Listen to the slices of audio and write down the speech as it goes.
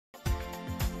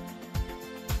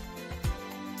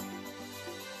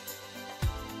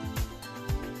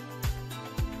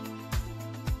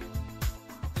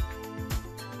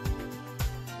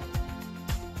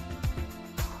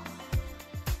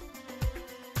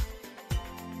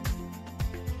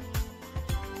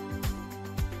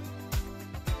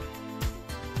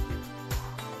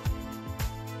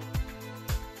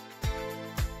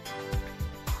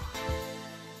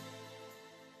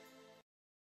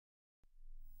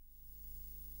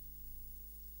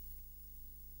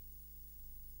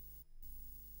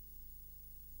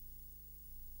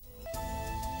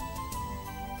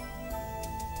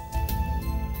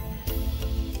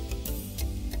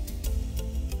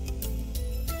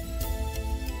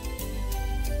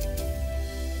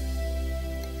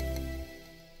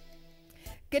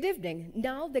Good evening.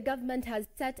 Now the government has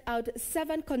set out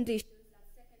 7 conditions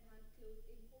that second-hand clothes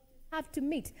importers have to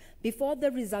meet before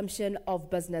the resumption of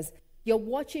business. You're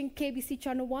watching KBC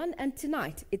Channel 1, and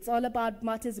tonight it's all about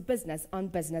matters business on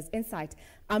Business Insight.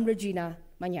 I'm Regina,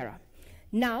 Manyara.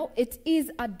 Now, it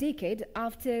is a decade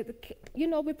after,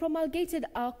 we promulgated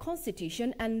our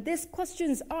constitution, and these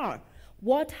questions are,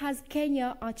 what has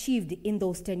Kenya achieved in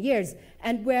those 10 years,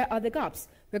 and where are the gaps?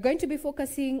 We're going to be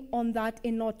focusing on that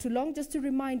in not too long, just to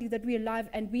remind you that we are live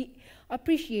and we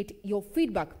appreciate your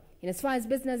feedback. And as far as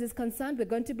business is concerned, we're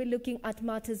going to be looking at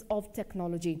matters of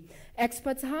technology.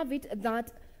 Experts have it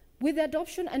that with the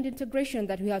adoption and integration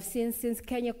that we have seen since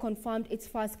Kenya confirmed its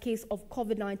first case of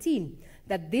COVID-19,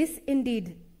 that this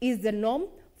indeed is the norm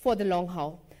for the long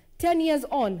haul. 10 years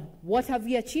on, what have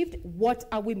we achieved? What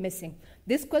are we missing?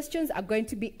 These questions are going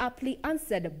to be aptly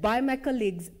answered by my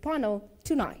colleagues' panel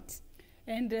tonight.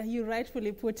 And you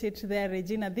rightfully put it there,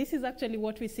 Regina. This is actually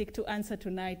what we seek to answer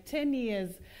tonight. 10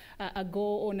 years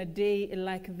ago on a day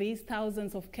like this,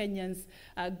 thousands of Kenyans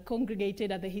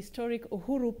congregated at the historic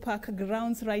Uhuru Park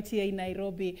grounds right here in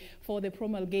Nairobi for the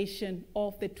promulgation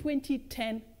of the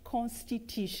 2010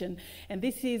 Constitution. And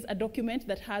this is a document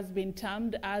that has been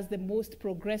termed as the most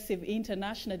progressive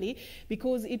internationally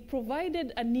because it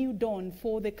provided a new dawn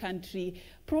for the country,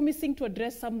 promising to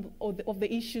address some of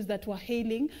the issues that were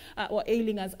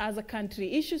ailing us as a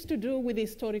country. Issues to do with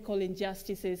historical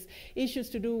injustices, issues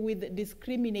to do with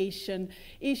discrimination,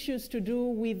 issues to do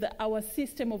with our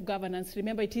system of governance.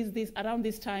 Remember, it is around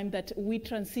this time that we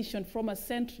transitioned from a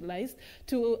centralized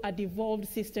to a devolved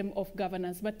system of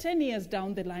governance. But 10 years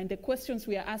down the line, the questions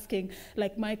we are asking,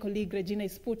 like my colleague Regina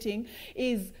is putting,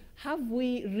 is have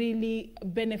we really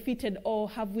benefited or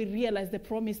have we realized the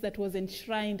promise that was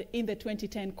enshrined in the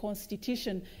 2010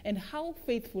 Constitution? And how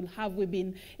faithful have we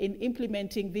been in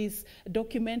implementing this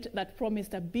document that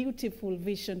promised a beautiful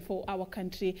vision for our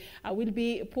country? I will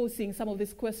be posing some of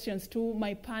these questions to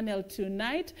my panel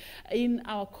tonight in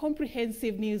our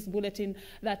comprehensive news bulletin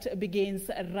that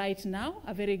begins right now.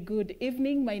 A very good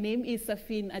evening. My name is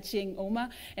Serfine Achieng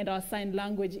Ouma, and our sign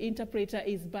language interpreter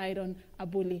is Byron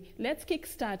Abuli. Let's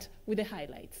kickstart with the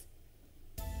highlights.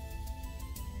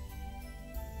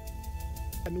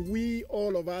 And we,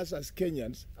 all of us as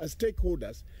Kenyans, as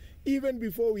stakeholders, even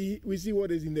before we see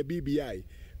what is in the BBI,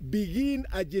 begin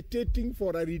agitating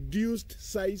for a reduced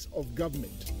size of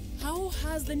government. How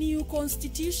has the new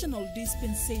constitutional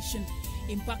dispensation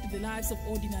impacted the lives of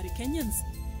ordinary Kenyans?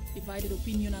 Divided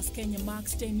opinion as Kenya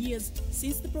marks 10 years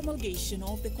since the promulgation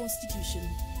of the Constitution.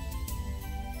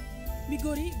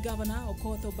 Migori Governor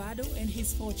Okoth Obado and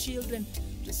his 4 children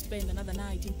to spend another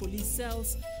night in police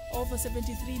cells, over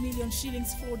 73 million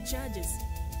shillings for charges.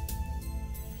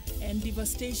 And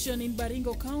devastation in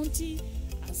Baringo County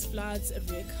as floods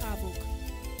wreak havoc.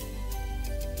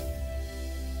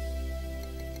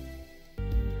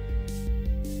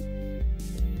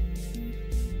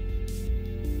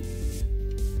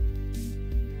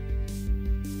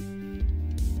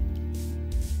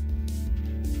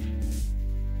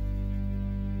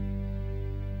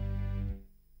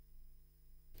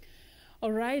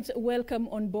 All right, welcome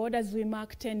on board as we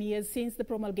mark 10 years since the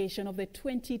promulgation of the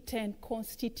 2010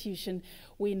 Constitution.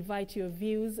 We invite your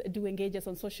views. Do engage us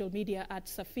on social media at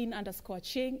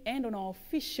Serfine_Achieng and on our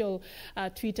official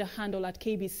Twitter handle at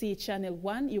KBC Channel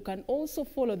 1. You can also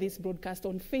follow this broadcast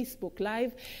on Facebook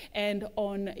Live and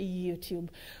on YouTube.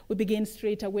 We begin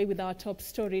straight away with our top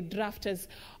story. Drafters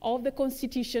of the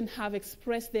Constitution have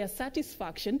expressed their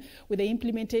satisfaction with the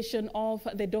implementation of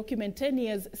the document 10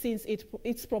 years since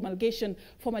its promulgation.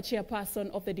 Former chairperson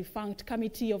of the defunct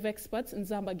Committee of Experts,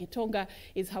 Nzamba Gitonga,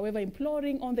 is however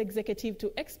imploring on the executive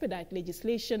to expedite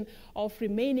legislation of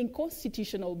remaining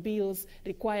constitutional bills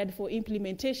required for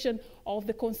implementation of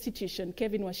the Constitution.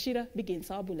 Kevin Washira begins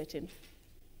our bulletin.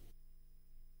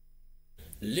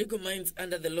 Legal minds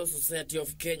under the Law Society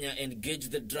of Kenya engage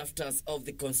the drafters of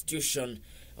the Constitution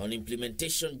on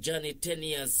implementation journey 10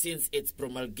 years since its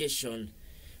promulgation.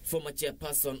 Former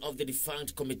chairperson of the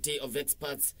defunct Committee of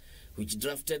Experts, which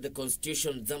drafted the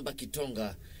Constitution, Nzamba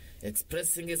Gitonga,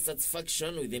 expressing his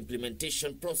satisfaction with the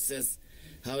implementation process,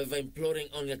 however imploring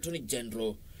on the Attorney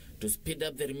General to speed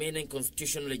up the remaining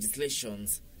constitutional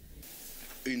legislations.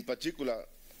 In particular,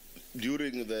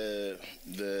 during the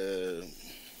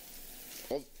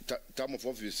term of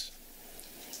office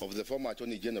of the former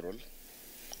Attorney General,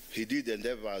 he did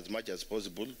endeavor as much as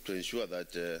possible to ensure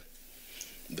that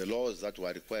the laws that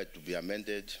were required to be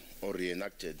amended or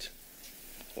reenacted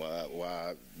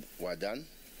were done.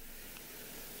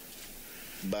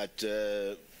 But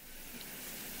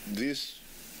this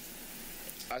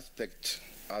aspect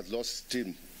has lost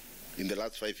steam in the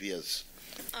last 5 years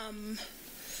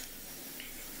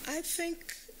I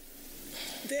think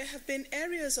there have been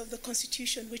areas of the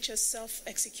Constitution which are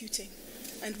self-executing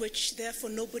and which therefore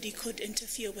nobody could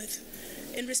interfere with.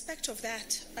 In respect of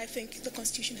that, I think the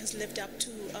Constitution has lived up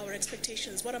to our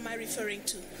expectations. What am I referring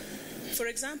to? For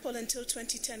example, until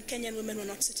 2010, Kenyan women were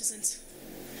not citizens.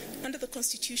 Under the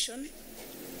Constitution,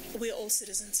 we're all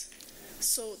citizens.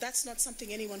 So that's not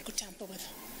something anyone could tamper with.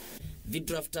 The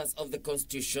drafters of the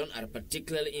Constitution are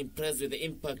particularly impressed with the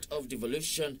impact of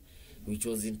devolution, which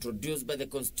was introduced by the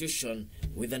Constitution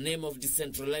with the name of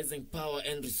decentralizing power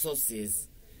and resources.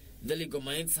 The legal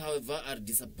minds, however, are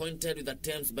disappointed with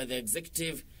attempts by the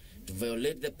executive to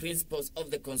violate the principles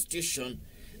of the Constitution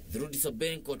through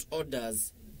disobeying court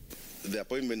orders. The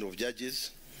appointment of judges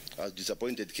has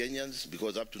disappointed Kenyans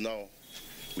because up to now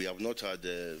we have not had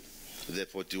the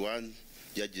 41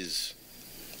 judges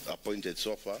appointed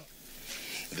so far.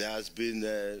 There has been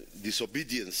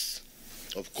disobedience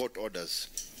of court orders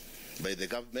by the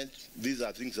government. These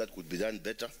are things that could be done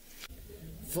better.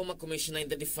 Former commissioner in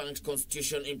the defunct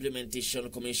Constitution Implementation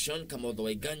Commission, Kamodho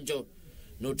Waiganjo,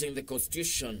 noting the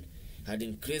Constitution had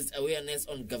increased awareness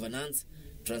on governance,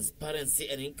 transparency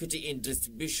and equity in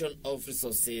distribution of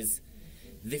resources.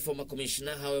 The former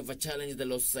commissioner, however, challenged the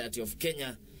Law Society of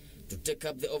Kenya to take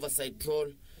up the oversight role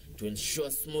to ensure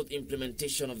smooth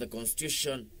implementation of the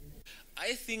Constitution.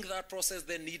 I think that process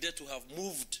then needed to have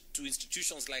moved to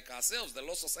institutions like ourselves, the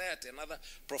Law Society and other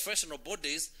professional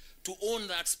bodies, to own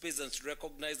that space and to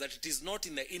recognize that it is not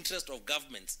in the interest of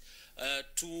governments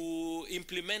to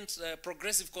implement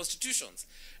progressive constitutions.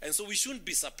 And so we shouldn't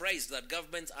be surprised that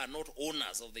governments are not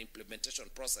owners of the implementation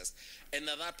process, and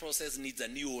that process needs a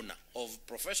new owner of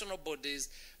professional bodies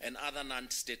and other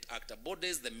non-state actor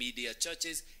bodies, the media,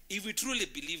 churches, if we truly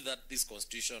believe that this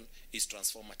constitution is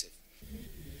transformative.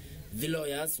 The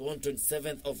lawyers want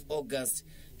 27th of August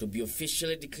to be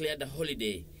officially declared a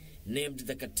holiday, named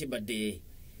the Katiba Day.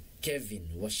 Kevin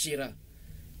Washira,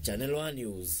 Channel 1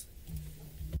 News.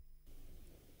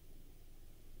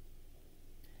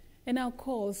 And now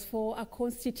calls for a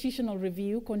constitutional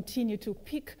review continue to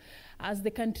peak as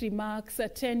the country marks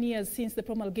 10 years since the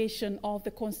promulgation of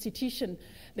the Constitution.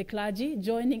 The clergy,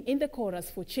 joining in the chorus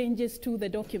for changes to the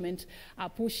document, are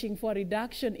pushing for a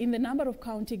reduction in the number of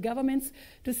county governments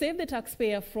to save the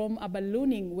taxpayer from a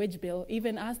ballooning wage bill,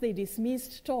 even as they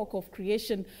dismissed talk of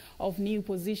creation of new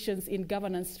positions in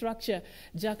governance structure.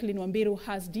 Jacqueline Wambiru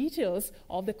has details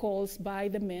of the calls by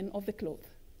the men of the cloth.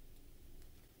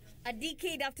 A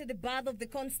decade after the birth of the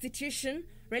Constitution,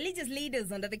 religious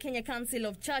leaders under the Kenya Council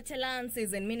of Church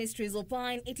Alliances and Ministries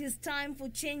opine it is time for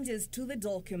changes to the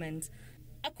document.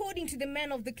 According to the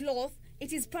men of the cloth,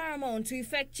 it is paramount to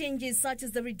effect changes such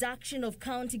as the reduction of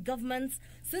county governments,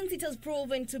 since it has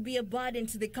proven to be a burden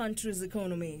to the country's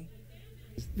economy.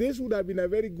 This would have been a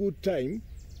very good time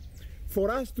for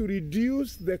us to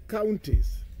reduce the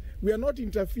counties. We are not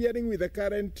interfering with the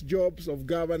current jobs of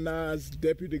governors,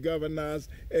 deputy governors,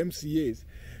 MCAs.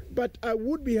 But I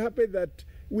would be happy that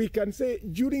we can say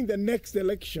during the next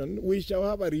election, we shall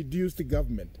have a reduced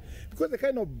government. Because the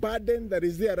kind of burden that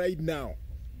is there right now,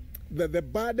 the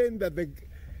burden that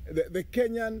the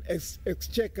Kenyan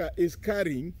exchequer is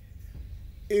carrying,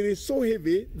 it is so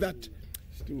heavy that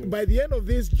by the end of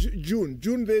this June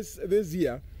this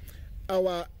year,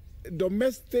 our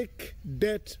domestic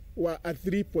debt were at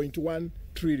 3.1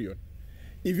 trillion.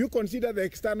 If you consider the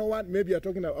external one, maybe you're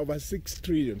talking about over 6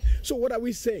 trillion. So what are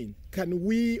we saying? Can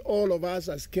we, all of us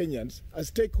as Kenyans,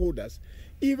 as stakeholders,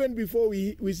 even before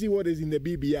we see what is in the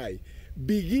BBI,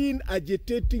 begin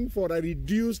agitating for a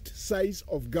reduced size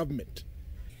of government?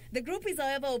 The group is,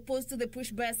 however, opposed to the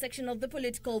push by a section of the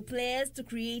political players to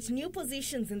create new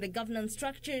positions in the governance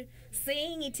structure,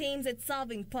 saying it aims at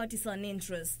serving partisan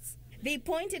interests. They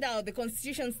pointed out the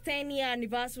Constitution's 10-year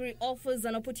anniversary offers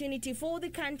an opportunity for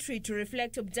the country to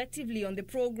reflect objectively on the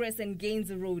progress and gains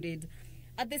eroded.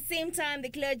 At the same time, the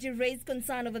clergy raised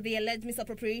concern over the alleged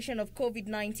misappropriation of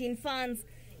COVID-19 funds,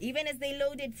 even as they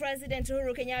lauded President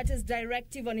Uhuru Kenyatta's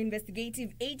directive on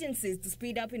investigative agencies to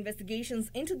speed up investigations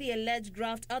into the alleged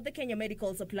graft at the Kenya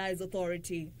Medical Supplies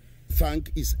Authority.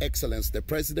 Thank His Excellency the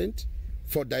President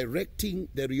for directing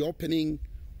the reopening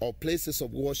of places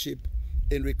of worship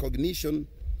in recognition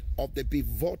of the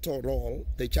pivotal role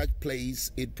the church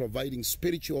plays in providing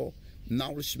spiritual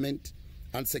nourishment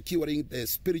and securing the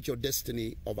spiritual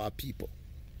destiny of our people.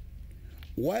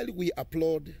 While we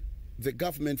applaud the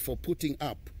government for putting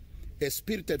up a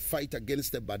spirited fight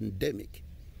against the pandemic,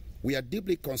 we are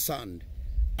deeply concerned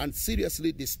and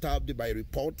seriously disturbed by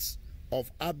reports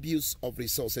of abuse of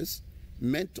resources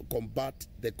meant to combat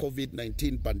the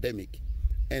COVID-19 pandemic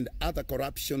and other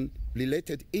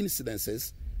corruption-related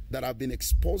incidences that have been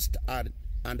exposed and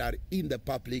are in the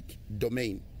public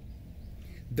domain.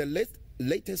 The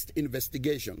latest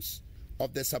investigations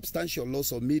of the substantial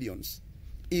loss of millions,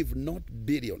 if not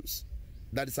billions,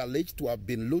 that is alleged to have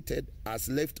been looted has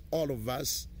left all of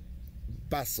us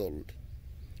puzzled.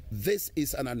 This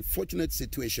is an unfortunate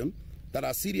situation that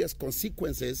has serious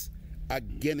consequences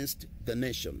against the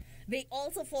nation. They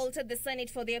also faulted the Senate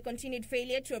for their continued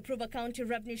failure to approve a county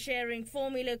revenue sharing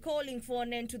formula, calling for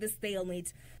an end to the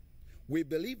stalemate. We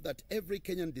believe that every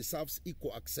Kenyan deserves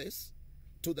equal access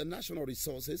to the national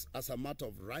resources as a matter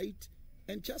of right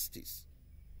and justice.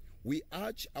 We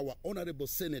urge our honorable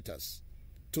senators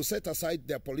to set aside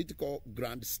their political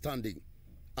grandstanding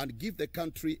and give the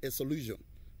country a solution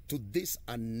to this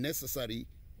unnecessary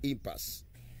impasse.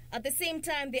 At the same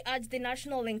time, they urge the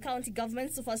national and county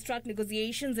governments to fast-track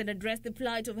negotiations and address the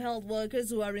plight of health workers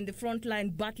who are in the front line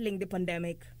battling the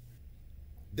pandemic.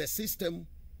 The system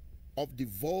of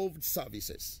devolved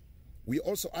services. We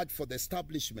also urge for the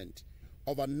establishment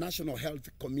of a National Health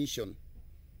Commission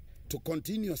to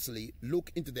continuously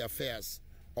look into the affairs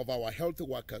of our health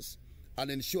workers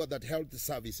and ensure that health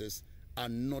services are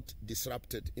not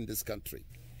disrupted in this country.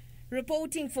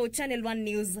 Reporting for Channel 1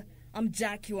 News, I'm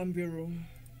Jackie Wambiru.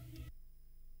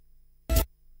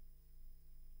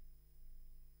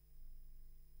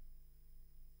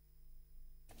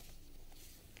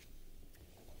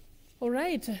 All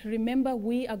right, remember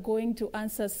we are going to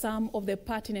answer some of the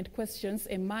pertinent questions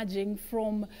emerging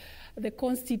from the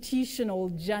constitutional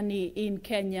journey in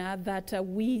Kenya that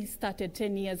we started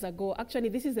 10 years ago. Actually,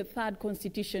 this is the third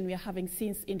constitution we are having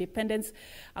since independence,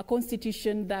 a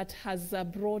constitution that has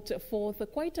brought forth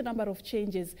quite a number of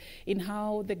changes in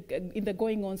how in the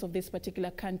going-ons of this particular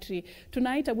country.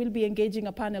 Tonight, I will be engaging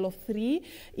a panel of three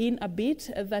in a bit.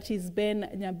 That is Ben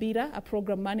Nyabira, a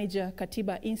program manager,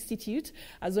 Katiba Institute,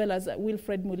 as well as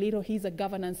Wilfred Muliro. He's a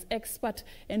governance expert,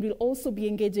 and we'll also be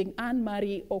engaging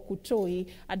Anne-Marie Okutoi,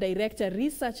 a director,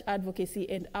 Research, Advocacy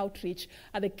and Outreach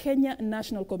at the Kenya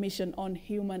National Commission on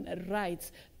Human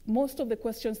Rights. Most of the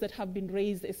questions that have been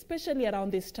raised, especially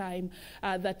around this time,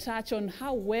 that touch on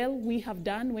how well we have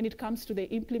done when it comes to the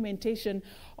implementation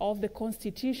of the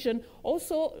Constitution.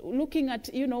 Also looking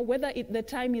at, whether the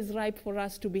time is ripe for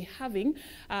us to be having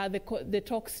the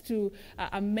talks to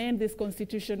amend this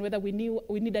Constitution, whether we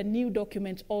need a new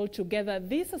document altogether.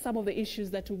 These are some of the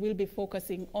issues that we will be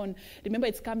focusing on. Remember,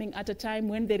 it's coming at a time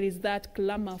when there is that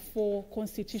clamor for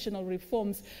constitutional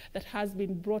reforms that has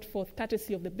been brought forth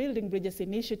courtesy of the Building Bridges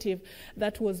Initiative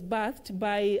that was birthed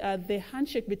by the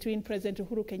handshake between President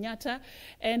Uhuru Kenyatta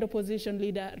and opposition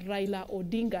leader Raila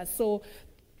Odinga. So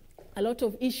a lot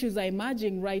of issues are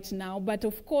emerging right now, but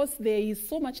of course there is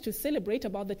so much to celebrate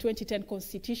about the 2010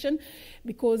 Constitution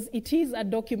because it is a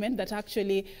document that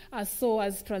actually saw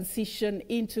us transition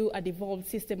into a devolved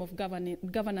system of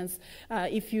governance.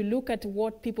 If you look at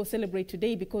what people celebrate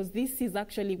today, because this is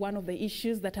actually one of the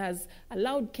issues that has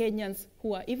allowed Kenyans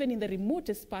who are even in the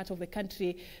remotest part of the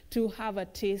country to have a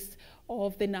taste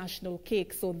of the national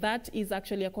cake. So that is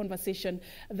actually a conversation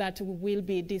that we will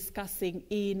be discussing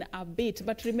in a bit.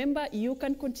 But remember, you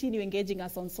can continue engaging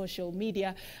us on social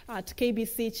media at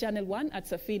KBC Channel 1 at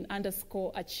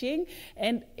Serfine_Achieng,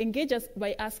 and engage us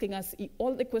by asking us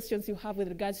all the questions you have with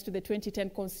regards to the 2010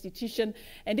 Constitution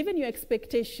and even your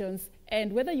expectations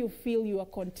and whether you feel you are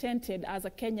contented as a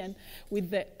Kenyan with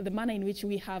the manner in which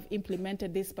we have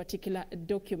implemented this particular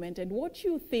document and what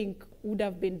you think would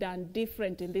have been done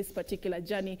different in this particular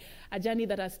journey, a journey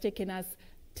that has taken us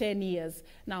 10 years.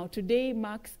 Now, today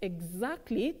marks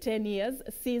exactly 10 years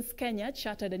since Kenya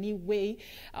chartered a new way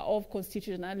of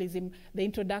constitutionalism. The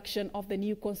introduction of the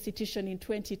new constitution in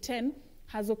 2010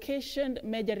 has occasioned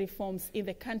major reforms in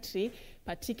the country,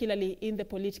 particularly in the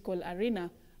political arena.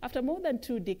 After more than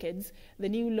 2 decades, the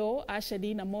new law ushered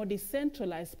in a more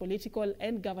decentralized political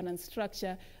and governance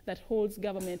structure that holds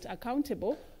government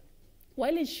accountable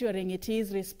while ensuring it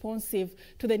is responsive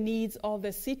to the needs of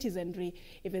the citizenry.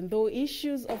 Even though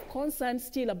issues of concern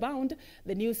still abound,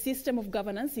 the new system of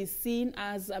governance is seen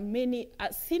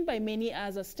by many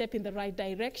as a step in the right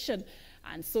direction.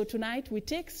 And so tonight we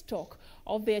take stock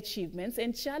of the achievements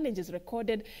and challenges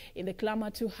recorded in the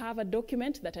clamor to have a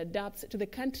document that adapts to the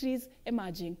country's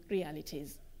emerging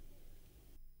realities.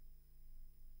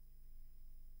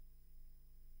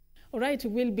 All right,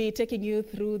 we'll be taking you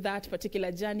through that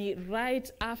particular journey right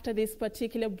after this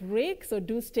particular break. So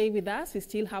do stay with us. We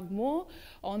still have more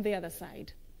on the other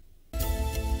side.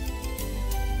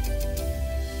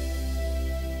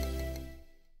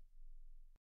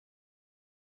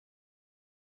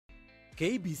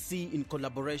 KBC, in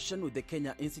collaboration with the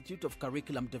Kenya Institute of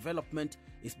Curriculum Development,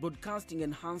 is broadcasting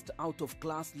enhanced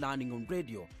out-of-class learning on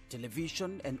radio,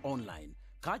 television and online.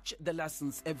 Catch the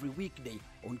lessons every weekday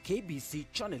on KBC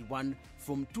Channel 1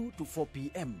 from 2 to 4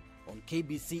 p.m, on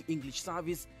KBC English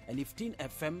Service and 15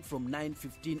 FM from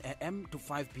 9:15 a.m. to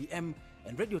 5 p.m,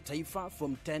 and Radio Taifa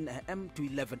from 10 a.m. to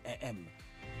 11 a.m.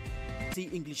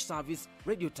 English Service,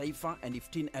 Radio Taifa and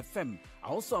 15 FM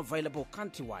are also available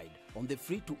countrywide on the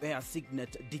free-to-air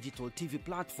Signet digital TV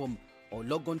platform, or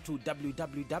log on to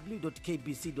www.kbc.co.ke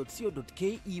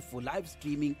for live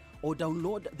streaming, or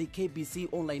download the KBC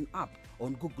online app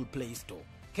on Google Play Store.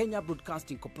 Kenya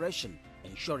Broadcasting Corporation,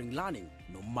 ensuring learning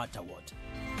no matter what.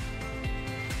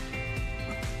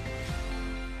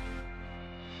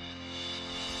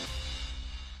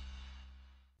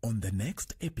 On the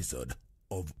next episode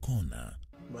of Corner.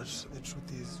 But the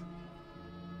truth is,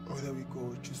 whether we go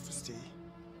or choose to stay,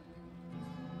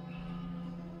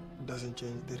 doesn't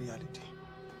change the reality.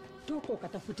 Toko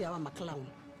katafute hawa maclown.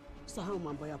 Sahau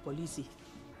mambo ya polisi.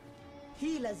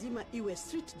 Hii lazima iwe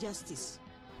street justice.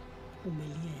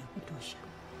 Umelia ya kutosha.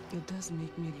 It does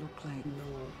make me look like...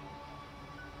 No.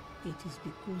 It is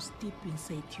because deep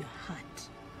inside your heart,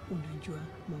 unajua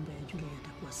mambo ya Julia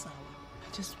yatakuwa sawa.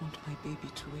 I just want my baby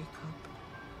to wake up.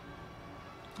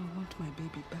 I want my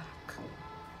baby back.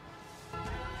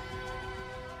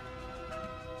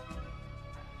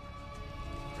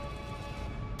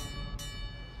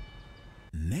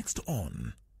 Next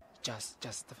on. Just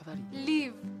tafadhali.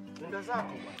 Leave.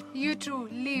 You too,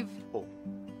 leave. Oh,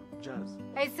 Jazz.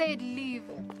 I said leave.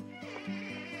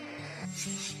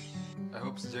 I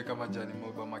hope sije kama jani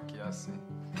moba makiasi.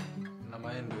 Na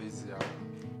maendo hizi hapo.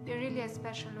 You're really a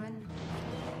special one.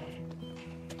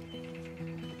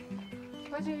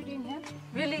 What are you doing here?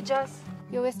 Really, Jazz?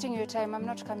 You're wasting your time. I'm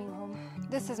not coming home.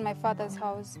 This is my father's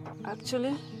house.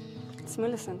 Actually, it's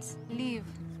Millicent's. Leave.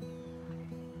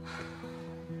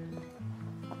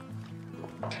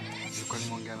 Nilikuwa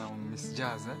nimeongea na Miss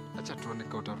Jazz, acha tuone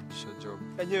kama utarudisha job.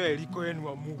 Enyewe liko yenu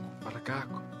wa Mungu. Baraka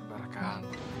yako, baraka yangu.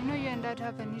 You know you and Dad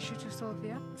have an issue to solve,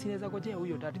 yeah? Sinaweza ngojea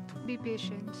huyo dad tu. Be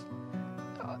patient.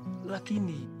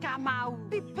 Lakini Kamau,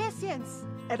 be patient.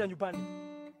 Eda nyumbani.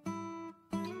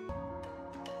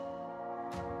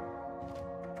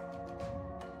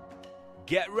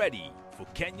 Get ready for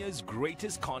Kenya's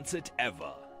greatest concert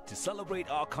ever to celebrate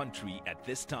our country at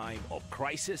this time of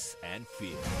crisis and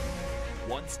fear.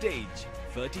 One stage,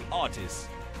 30 artists,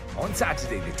 on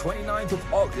Saturday the 29th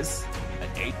of August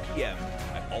at 8 p.m.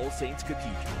 at All Saints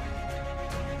Cathedral.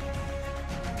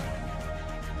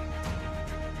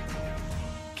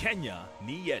 Kenya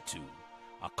Ni Yetu,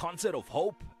 a concert of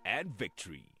hope and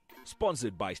victory.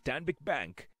 Sponsored by Stanbic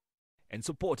Bank and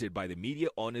supported by the Media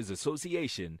Owners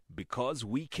Association, because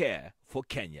we care for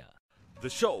Kenya. The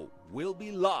show will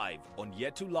be live on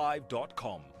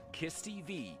yetulive.com, Kiss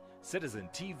TV, Citizen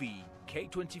TV,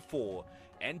 K24,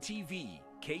 NTV,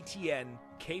 KTN,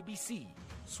 KBC,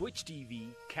 Switch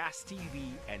TV, Cast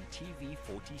TV, and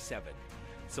TV47.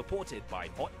 Supported by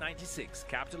Hot 96,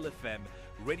 Capital FM,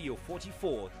 Radio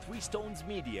 44, Three Stones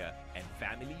Media, and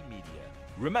Family Media.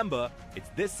 Remember, it's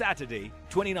this Saturday,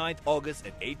 29th August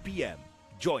at 8 p.m.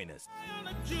 Join us.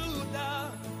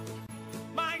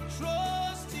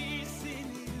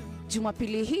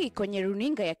 Jumapili hii kwenye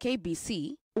runinga ya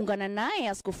KBC, ungana naye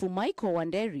Askofu Michael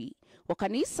Wanderi wa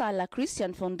kanisa la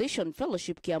Christian Foundation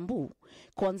Fellowship Kiambu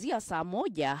kuanzia saa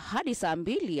 1 hadi saa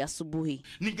 2 asubuhi.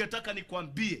 Ningetaka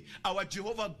nikwambie, our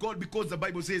Jehovah God, because the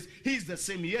Bible says he is the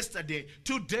same yesterday,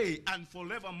 today and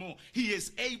forevermore. He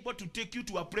is able to take you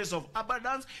to a place of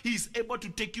abundance. He is able to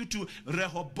take you to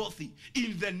Rehoboth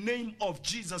in the name of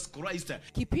Jesus Christ.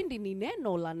 Kipindi ni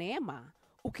neno la neema,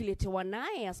 ukiletewa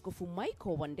naye Askofu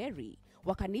Michael Wanderi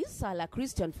wa kanisa la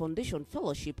Christian Foundation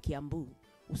Fellowship Kiambu.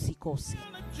 Usikose.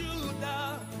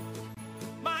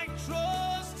 My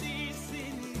trust is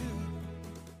in you.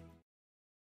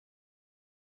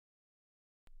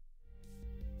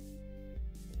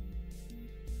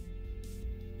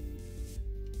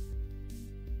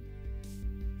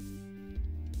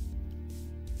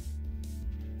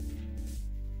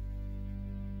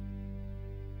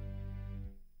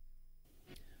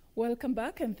 Welcome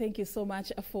back, and thank you so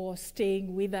much for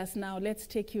staying with us. Now let's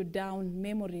take you down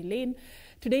memory lane.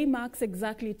 Today marks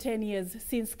exactly 10 years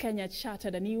since Kenya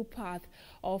charted a new path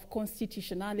of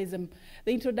constitutionalism.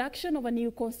 The introduction of a new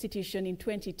constitution in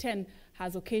 2010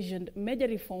 has occasioned major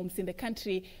reforms in the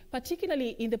country, particularly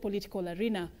in the political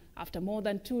arena. After more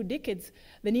than 2 decades,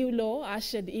 the new law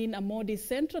ushered in a more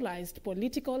decentralized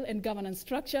political and governance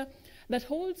structure that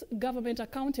holds government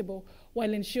accountable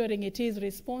while ensuring it is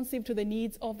responsive to the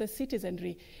needs of the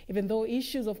citizenry. Even though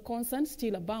issues of concern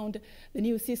still abound, the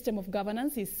new system of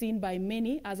governance is seen by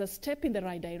many as a step in the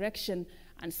right direction.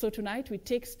 And so tonight we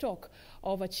take stock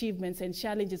of achievements and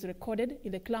challenges recorded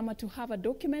in the clamor to have a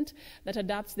document that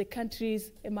adapts the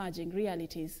country's emerging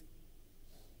realities.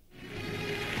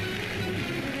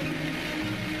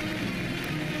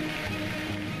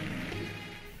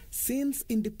 Since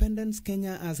independence,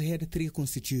 Kenya has had 3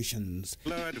 constitutions.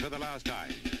 Lowered for the last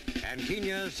time, and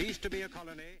Kenya ceased to be a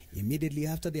colony. Immediately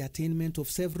after the attainment of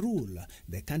self-rule,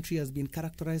 the country has been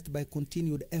characterized by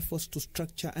continued efforts to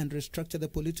structure and restructure the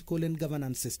political and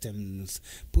governance systems.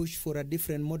 Push for a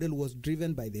different model was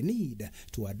driven by the need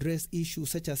to address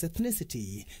issues such as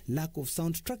ethnicity, lack of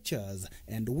sound structures,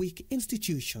 and weak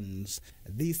institutions.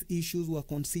 These issues were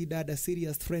considered a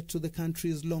serious threat to the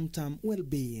country's long-term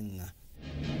well-being.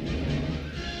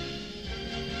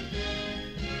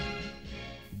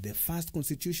 The first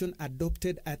constitution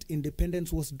adopted at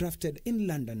independence was drafted in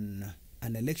London.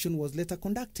 An election was later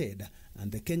conducted,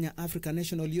 and the Kenya African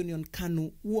National Union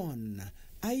KANU won.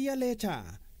 A year later,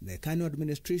 the KANU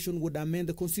administration would amend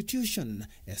the constitution,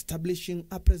 establishing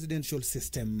a presidential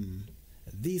system.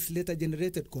 This later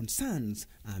generated concerns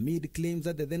amid claims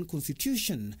that the then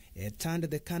constitution had turned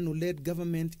the KANU-led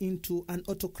government into an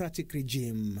autocratic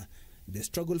regime. The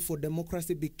struggle for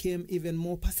democracy became even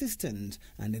more persistent,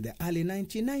 and in the early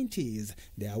 1990s,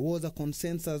 there was a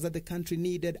consensus that the country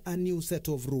needed a new set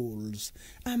of rules.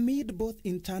 Amid both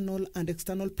internal and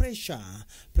external pressure,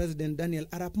 President Daniel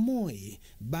Arap Moi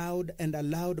bowed and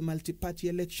allowed multi-party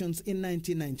elections in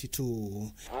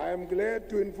 1992. I am glad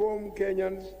to inform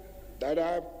Kenyans that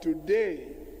I have today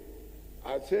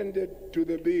ascended to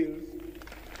the bills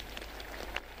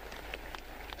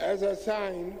as a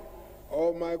sign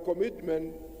of my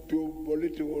commitment to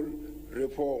political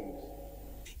reforms.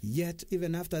 Yet,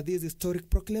 even after this historic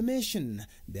proclamation,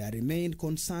 there remained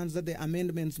concerns that the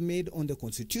amendments made on the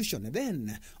Constitution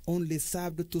then only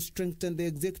served to strengthen the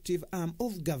executive arm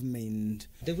of government.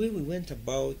 The way we went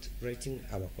about writing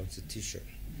our Constitution,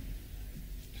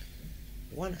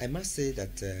 one, I must say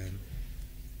that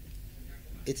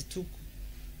it took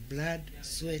blood,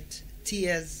 sweat,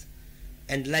 tears,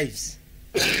 and lives.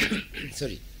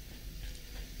 Sorry.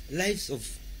 Lives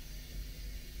of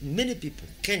many people,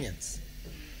 Kenyans,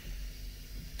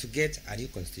 to get a new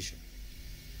constitution.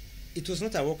 It was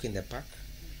not a walk in the park.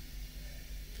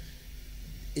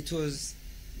 It was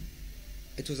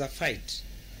a fight.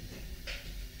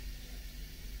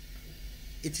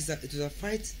 It was a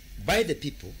fight by the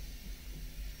people,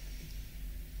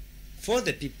 for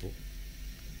the people,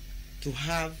 to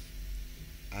have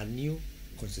a new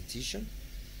constitution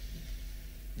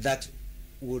that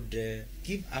would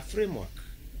give a framework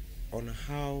on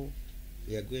how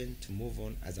we are going to move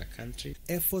on as a country.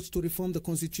 Efforts to reform the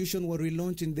Constitution were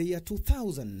relaunched in the year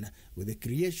 2000 with the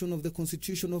creation of the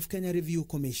Constitution of Kenya Review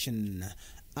Commission.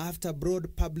 After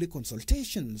broad public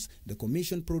consultations, the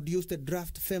commission produced a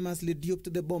draft famously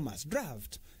dubbed the Bomas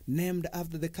Draft, named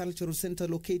after the cultural center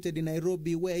located in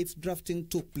Nairobi where its drafting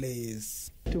took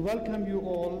place. To welcome you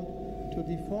all to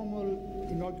the formal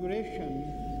inauguration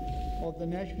of the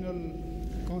National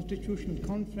Constitutional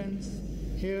Conference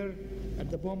here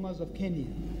at the Bomas of Kenya.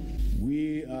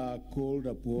 We are called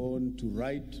upon to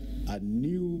write a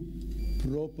new,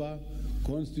 proper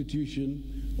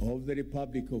constitution of the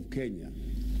Republic of Kenya.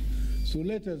 So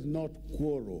let us not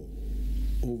quarrel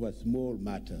over small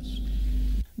matters.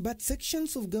 But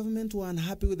sections of government were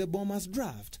unhappy with the Bomas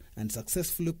draft and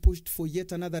successfully pushed for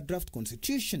yet another draft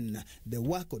constitution, the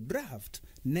Wako draft,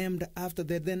 named after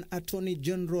the then Attorney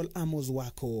General Amos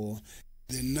Wako.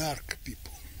 The NARC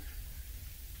people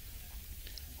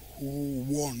who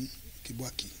won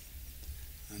Kibaki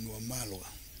and Wamalwa,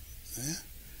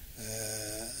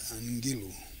 and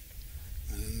Ngilu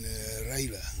and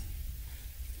Raila,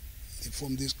 they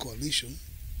formed this coalition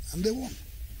and they won.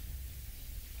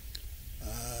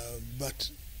 But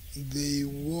they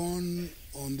won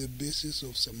on the basis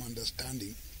of some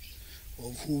understanding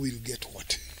of who will get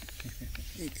what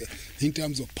okay. In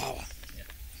terms of power.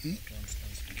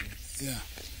 Yeah.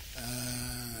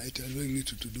 It has very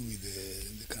little to do with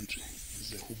the country.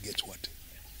 It's who gets what.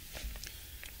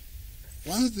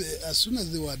 As soon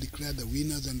as they were declared the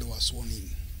winners and they were sworn in,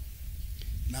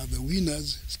 now the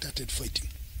winners started fighting.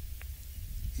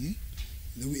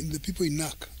 The people in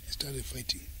NAC started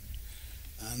fighting.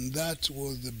 And that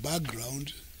was the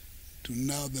background to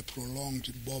now the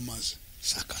prolonged Bomas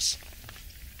circus.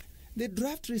 The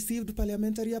draft received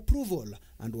parliamentary approval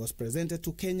and was presented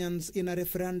to Kenyans in a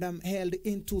referendum held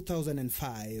in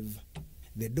 2005.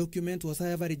 The document was,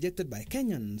 however, rejected by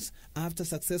Kenyans after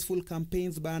successful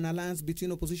campaigns by an alliance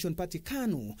between opposition party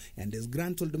KANU and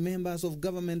disgruntled members of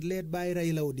government led by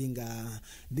Raila Odinga.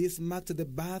 This marked the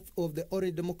birth of the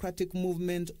Orange Democratic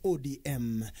Movement,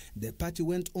 ODM. The party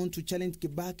went on to challenge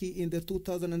Kibaki in the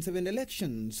 2007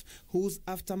 elections, whose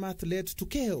aftermath led to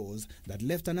chaos that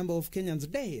left a number of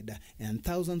Kenyans dead and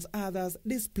thousands others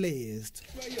displaced.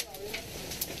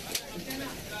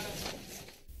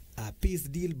 A peace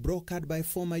deal brokered by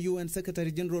former UN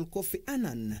Secretary General Kofi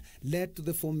Annan led to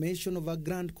the formation of a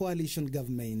grand coalition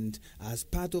government. As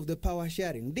part of the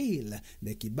power-sharing deal,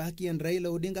 the Kibaki and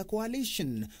Raila Odinga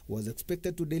coalition was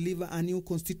expected to deliver a new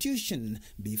constitution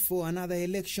before another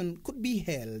election could be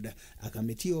held. A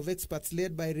committee of experts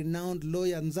led by renowned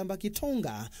lawyer Nzamba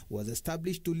Kitonga was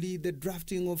established to lead the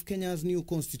drafting of Kenya's new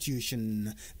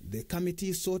constitution. The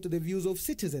committee sought the views of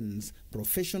citizens,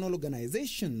 professional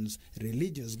organizations,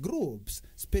 religious groups,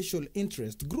 special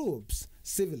interest groups,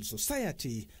 civil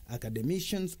society,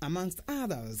 academicians, amongst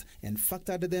others, and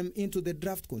factored them into the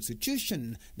draft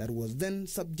constitution that was then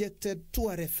subjected to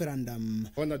a referendum.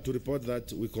 Honored to report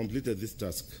that we completed this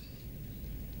task.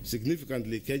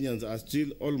 Significantly, Kenyans are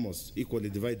still almost equally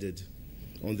divided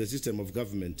on the system of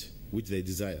government which they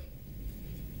desire.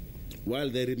 While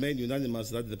they remain unanimous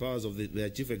that the powers of their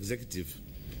chief executive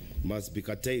must be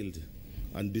curtailed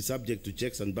and be subject to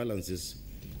checks and balances,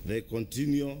 they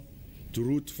continue to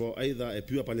root for either a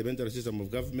pure parliamentary system of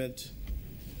government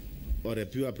or a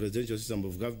pure presidential system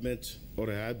of government or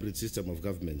a hybrid system of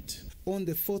government. On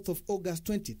the 4th of August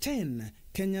 2010,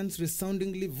 Kenyans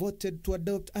resoundingly voted to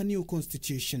adopt a new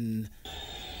constitution.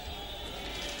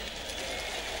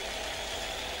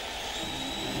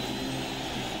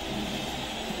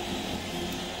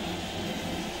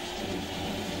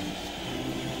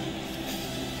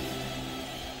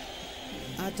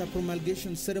 At a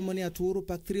promulgation ceremony at Uhuru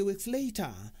Park 3 weeks later,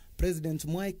 President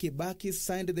Mwai Kibaki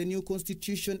signed the new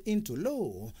constitution into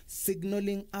law,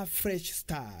 signaling a fresh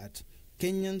start.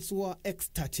 Kenyans were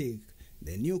ecstatic.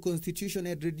 The new constitution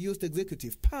had reduced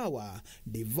executive power,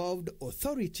 devolved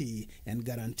authority, and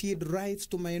guaranteed rights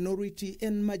to minority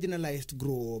and marginalized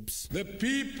groups. The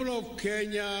people of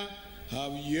Kenya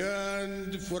have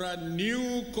yearned for a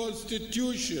new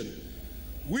constitution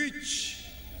which,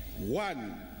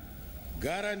 one,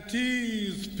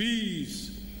 guarantees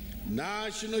peace,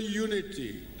 national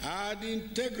unity, and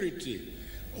integrity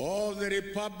of the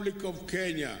Republic of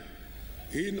Kenya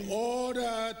in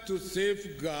order to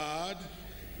safeguard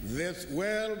the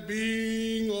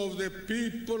well-being of the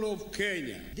people of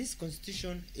Kenya. This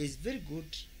constitution is very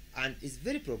good and is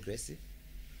very progressive,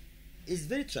 is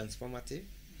very transformative.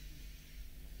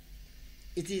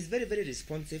 It is very, very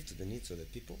responsive to the needs of the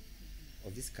people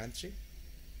of this country.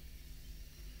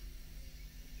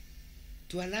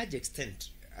 To a large extent,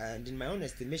 and in my own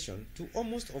estimation, to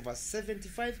almost over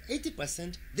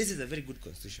 75–80%, this is a very good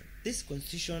constitution. This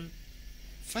constitution,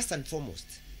 first and foremost,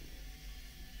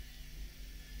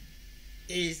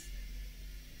 is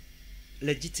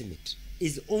legitimate,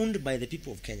 is owned by the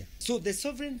people of Kenya. So the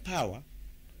sovereign power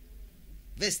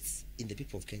vests in the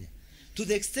people of Kenya. To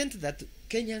the extent that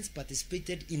Kenyans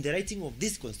participated in the writing of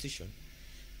this constitution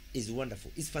is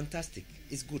wonderful, is fantastic,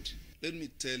 is good. Let me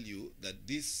tell you that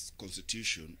this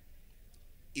constitution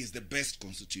is the best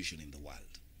constitution in the world.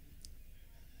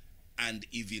 And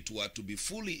if it were to be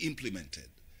fully implemented,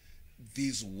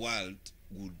 this world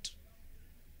would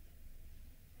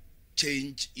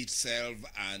change itself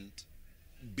and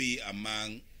be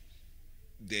among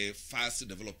the first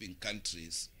developing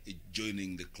countries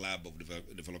joining the club of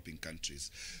developing countries.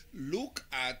 Look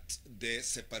at the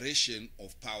separation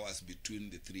of powers between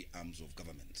the three arms of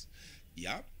government.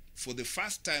 Yeah? For the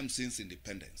first time since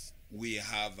independence, we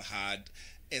have had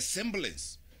a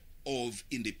semblance of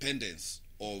independence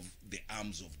of the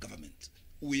arms of government.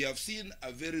 We have seen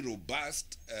a very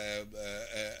robust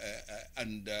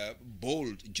and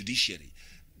bold judiciary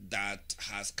that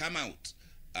has come out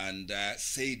and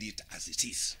said it as it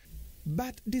is.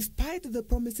 But despite the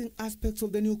promising aspects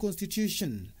of the new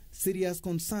constitution, serious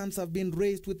concerns have been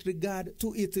raised with regard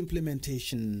to its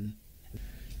implementation.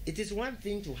 It is one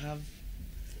thing to have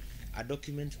a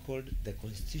document called the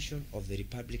Constitution of the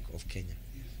Republic of Kenya.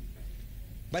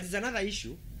 But it's another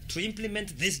issue to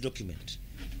implement this document.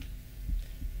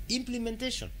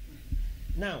 Implementation.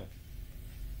 Now,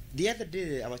 the other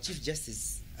day our Chief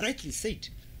Justice rightly said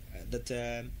that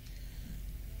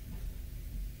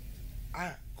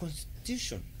our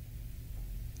constitution,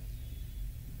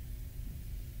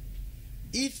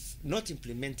 if not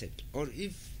implemented, or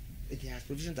if there are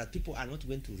provisions that people are not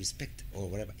going to respect or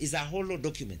whatever. It's a hollow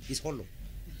document. It's hollow.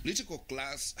 Political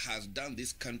class has done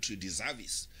this country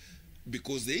disservice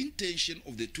because the intention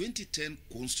of the 2010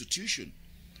 Constitution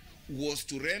was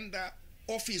to render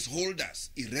office holders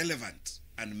irrelevant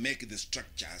and make the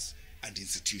structures and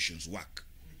institutions work.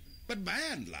 But by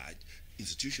and large,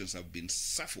 institutions have been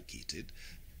suffocated,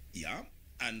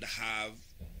 and have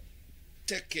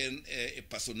taken a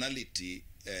personality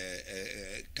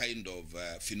kind of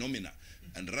phenomena.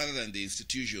 And rather than the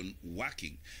institution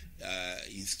working,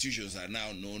 institutions are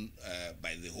now known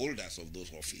by the holders of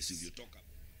those offices. If you talk about,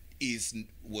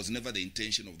 was never the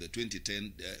intention of the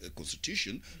 2010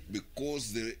 Constitution,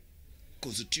 because the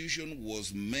Constitution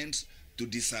was meant to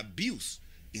disabuse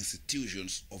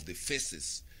institutions of the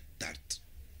faces that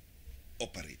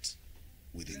operate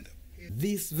within them.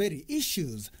 These very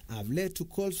issues have led to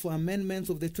calls for amendments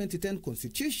of the 2010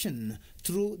 Constitution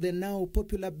through the now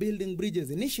popular Building Bridges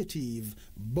initiative,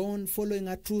 born following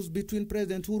a truce between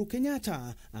President Uhuru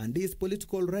Kenyatta and his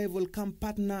political rival camp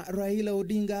partner Raila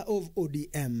Odinga of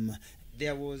ODM.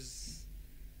 There was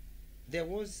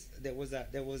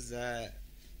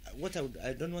what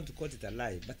I don't want to call it a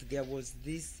lie, but there was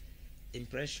this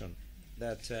impression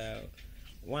that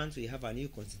once we have a new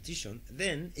constitution,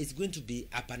 then it's going to be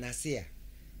a panacea.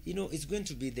 You know, it's going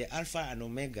to be the alpha and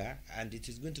omega, and it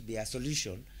is going to be a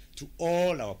solution to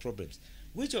all our problems,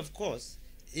 which of course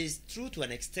is true to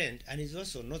an extent and is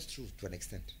also not true to an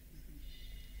extent.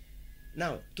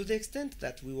 Now, to the extent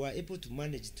that we were able to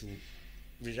manage to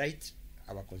rewrite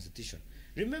our constitution,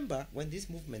 remember when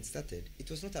this movement started, it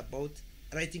was not about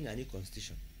writing a new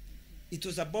constitution. It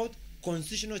was about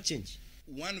constitutional change.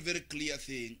 One very clear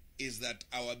thing is that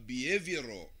our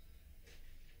behavioral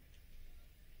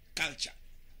culture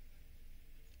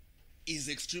is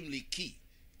extremely key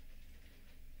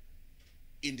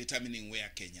in determining where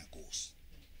Kenya goes.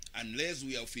 Unless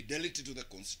we have fidelity to the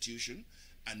Constitution,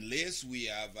 unless we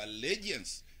have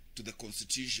allegiance to the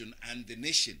Constitution and the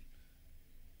nation,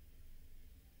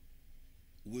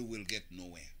 we will get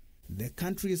nowhere. The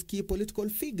country's key political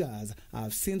figures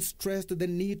have since stressed the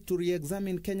need to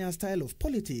re-examine Kenya's style of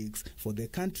politics for the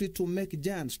country to make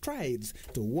giant strides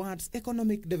towards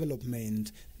economic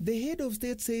development. The head of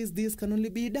state says this can only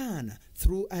be done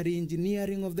through a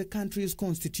re-engineering of the country's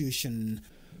constitution.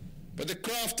 But the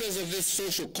crafters of this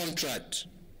social contract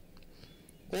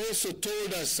also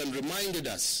told us and reminded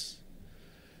us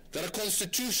that a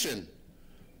constitution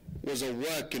was a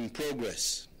work in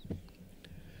progress.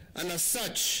 And as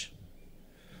such,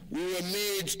 we were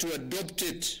made to adopt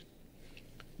it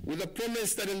with a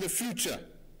promise that in the future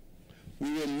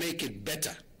we will make it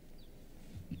better.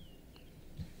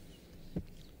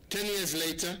 10 years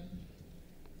later,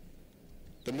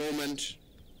 the moment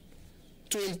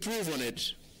to improve on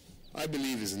it, I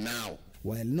believe, is now.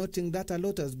 While noting that a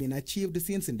lot has been achieved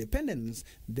since independence,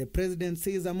 the president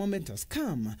says a moment has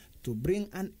come to bring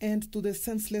an end to the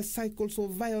senseless cycles of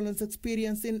violence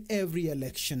experienced in every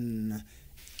election.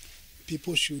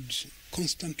 People should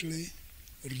constantly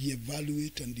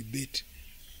reevaluate and debate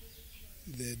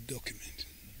the document.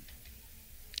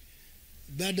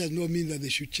 That does not mean that they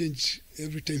should change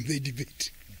every time they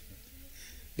debate.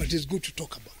 But it's good to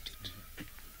talk about it.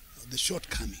 The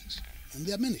shortcomings, and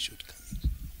there are many shortcomings.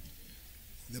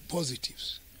 The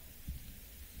positives.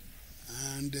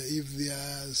 And if there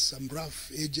are some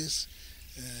rough edges,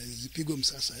 zipigwe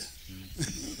msasa.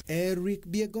 Eric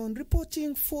Biegon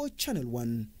reporting for Channel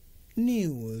 1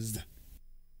 News.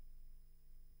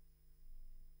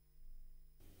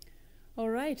 All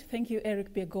right, thank you,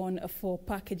 Eric Biegon, for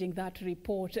packaging that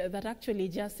report that actually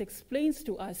just explains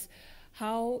to us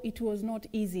how it was not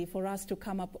easy for us to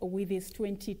come up with this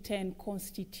 2010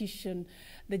 Constitution.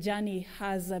 The journey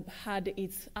has had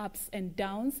its ups and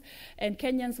downs, and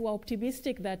Kenyans were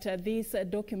optimistic that this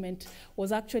document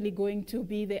was actually going to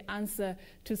be the answer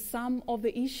to some of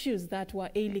the issues that were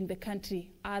ailing the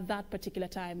country at that particular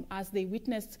time. As they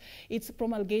witnessed its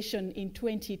promulgation in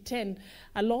 2010,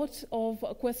 a lot of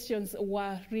questions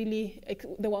were they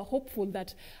were hopeful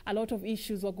that a lot of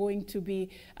issues were going to be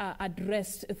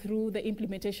addressed through the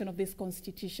implementation of this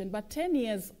constitution. But 10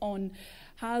 years on,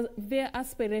 have their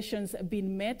aspirations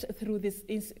been met through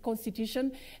this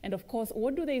constitution? And of course,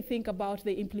 what do they think about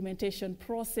the implementation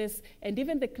process and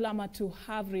even the clamor to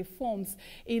have reforms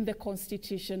in the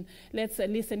constitution? Let's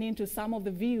listen in to some of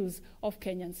the views of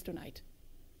Kenyans tonight.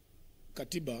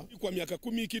 Katiba kwa miaka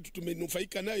 10 kitu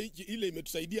tumenufaika nayo, ile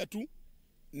imetusaidia tu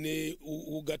ni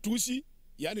ugatuzi,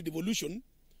 yani devolution,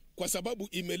 kwa sababu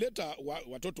imeleta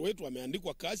watoto wetu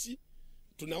wameandikwa kazi.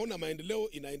 Tunaona maendeleo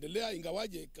inaendelea,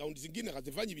 ingawaje kaunti zingine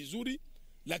hazifanyi vizuri,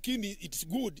 lakini it's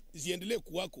good ziendelee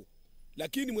kuwako.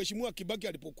 lakini mheshimiwa Kibaki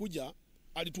alipokuja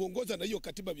alituongoza na hiyo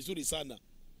katiba vizuri sana.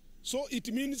 So it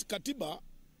means katiba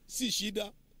si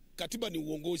shida, katiba ni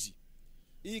uongozi.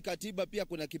 Hii katiba pia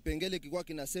kuna kipengele kilikuwa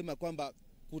kinasema kwamba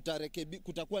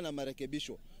kutakuwa na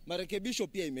marekebisho. Marekebisho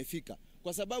pia imefika.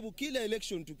 Kwa sababu kila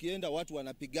election tukienda watu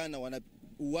wanapigana,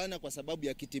 wanauana kwa sababu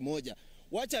ya kiti moja.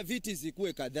 Wacha viti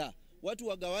zikuwe kadhaa. Watu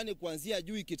wagawane kuanzia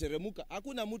juu ikiteremuka.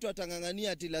 Hakuna mtu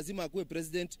atangangania ati lazima akuwe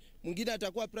president, mwingine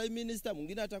atakuwa prime minister,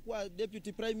 mwingine atakuwa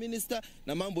deputy prime minister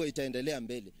na mambo itaendelea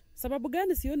mbele. Sababu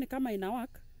gani sioni kama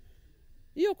inawaka?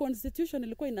 Hiyo constitution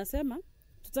ilikuwa inasema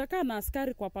tutakaa na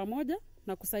askari kwa pamoja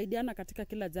na kusaidiana katika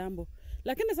kila jambo.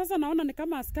 Lakini sasa naona ni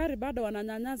kama askari bado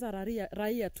wananyanyaza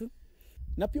raia tu.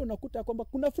 Na pia unakuta kwamba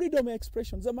kuna freedom of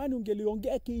expression. Zamani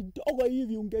ungeliongea kidogo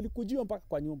hivi ungelikujiwa mpaka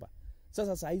kwa nyumba.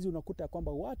 Sasa saa hizi unakuta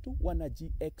kwamba watu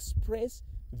wanaji-express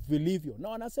vilivyo na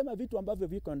wanasema vitu ambavyo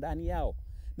viko ndani yao.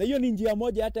 Na hiyo ni njia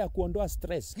moja hata ya kuondoa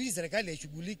stress. Hii serikali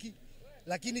haishughuliki,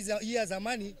 lakini hii ya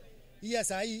zamani, hii ya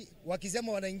saa hii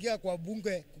wakisema wanaingia kwa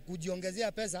bunge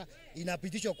kujiongezea pesa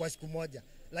inapitishwa kwa siku moja.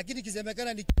 Lakini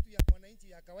kisemekana ni kitu ya mwananchi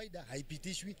ya kawaida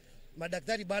haipitishwi.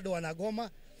 Madaktari bado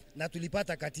wanagoma na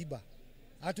tulipata katiba.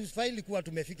 Hatufaili kuwa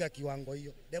tumefika kiwango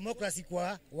hiyo. Demokrasi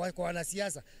kwa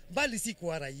wanasiasa, bali si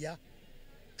kwa raia.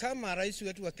 Kama rais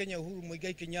wetu wa Kenya Uhuru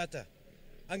Muigai Kenyatta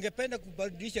angependa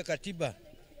kubadilisha katiba,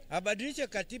 abadilishe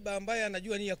katiba ambayo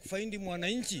anajua ni ya kufaidi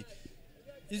mwananchi.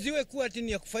 Iziwe kuwa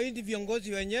ni ya kufaidi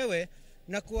viongozi wenyewe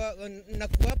na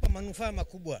kuwapa manufaa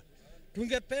makubwa.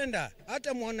 Tungependa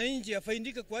hata mwananchi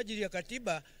afaidike kwa ajili ya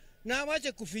katiba na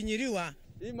awache kufinyiriwa.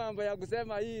 Hii mambo ya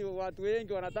kusema hii watu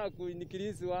wengi wanataka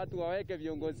kuinikilisi watu waweke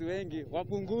viongozi wengi,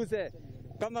 wapunguze.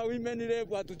 Kama women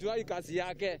rep hatujui kazi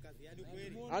yake.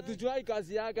 Hatujui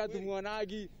kazi yake,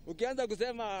 hatumuonagi. Ukianza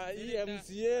kusema hii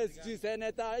MCA, si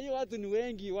senator, hii watu ni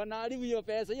wengi, wanaharibu hiyo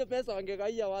pesa. Hiyo pesa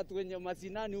wangegaia watu wenye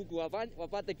masinani huku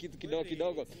wapate kitu kidogo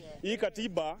kidogo. Hii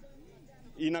katiba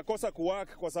inakosa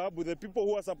kuwork kwa sababu the people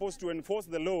who are supposed to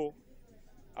enforce the law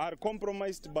are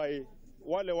compromised by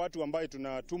wale watu ambaye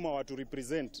tunatuma watu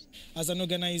represent. As an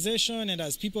organization and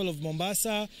as people of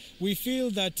Mombasa, we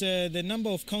feel that the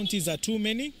number of counties are too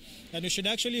many and we should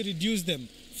actually reduce them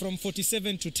from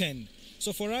 47 to 10.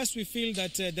 So for us, we feel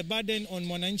that the burden on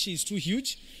Mwananchi is too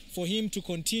huge for him to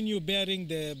continue bearing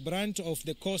the brunt of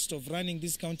the cost of running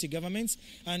these county governments.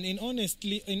 And in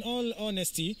all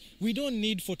honesty, we don't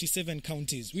need 47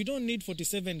 counties. We don't need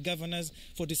 47 governors,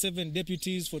 47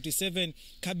 deputies, 47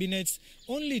 cabinets.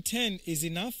 Only 10 is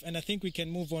enough, and I think we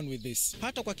can move on with this.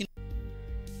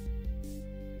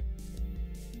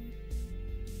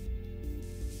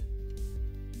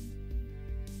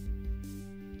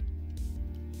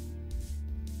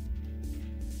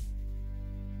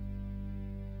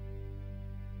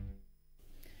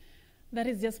 That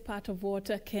is just part of what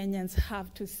Kenyans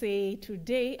have to say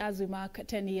today as we mark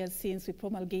 10 years since we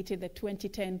promulgated the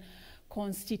 2010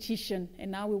 Constitution. And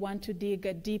now we want to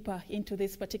dig deeper into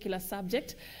this particular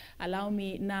subject. Allow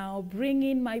me now bring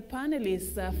in my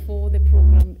panelists for the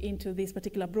program into this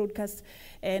particular broadcast.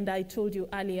 And I told you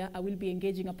earlier, I will be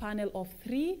engaging a panel of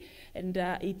 3, and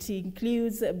it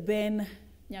includes Ben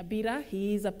Nyabira.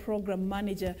 He is a program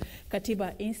manager,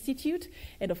 Katiba Institute,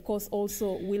 and of course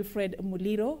also Wilfred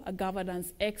Muliro, a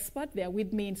governance expert. They are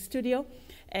with me in studio,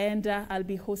 and I'll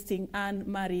be hosting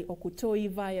Anne-Marie Okutoi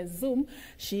via Zoom.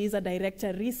 She is a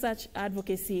director, research,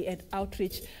 advocacy, and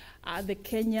outreach at the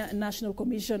Kenya National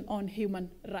Commission on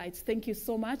Human Rights. Thank you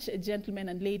so much, gentlemen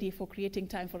and lady, for creating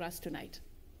time for us tonight.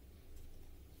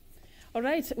 All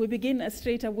right, we begin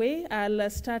straight away. I'll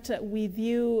start with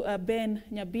you, Ben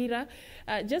Nyabira.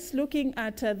 Just looking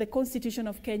at the Constitution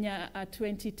of Kenya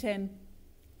 2010,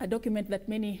 a document that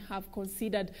many have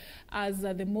considered as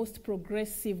the most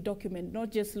progressive document,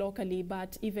 not just locally,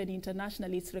 but even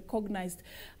internationally. It's recognized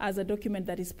as a document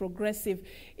that is progressive.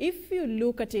 If you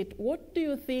look at it, what do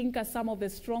you think are some of the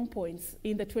strong points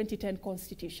in the 2010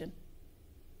 Constitution?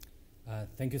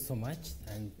 Thank you so much,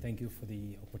 and thank you for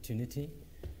the opportunity.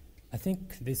 I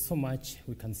think there's so much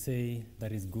we can say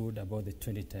that is good about the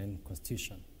 2010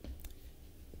 Constitution.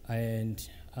 And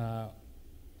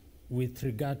with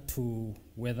regard to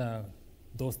whether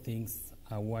those things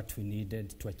are what we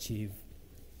needed to achieve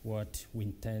what we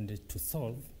intended to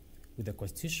solve with the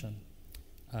Constitution,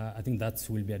 I think that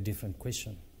will be a different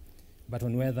question. But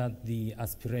on whether the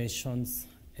aspirations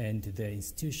and the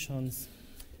institutions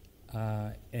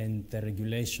and the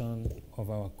regulation of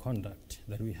our conduct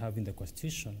that we have in the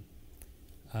Constitution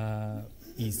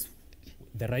is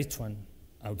the right one,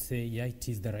 I would say, yeah, it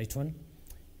is the right one.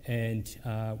 And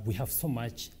we have so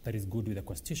much that is good with the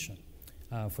Constitution.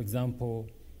 For example,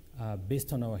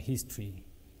 based on our history,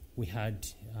 we had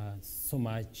so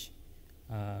much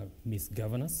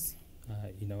misgovernance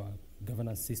in our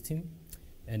governance system.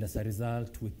 And as a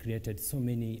result, we created so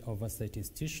many oversight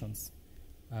institutions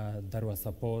that were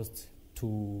supposed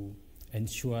to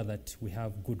ensure that we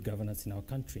have good governance in our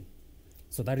country.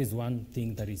 So that is one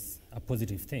thing that is a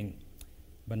positive thing.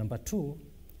 But number two,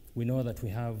 we know that we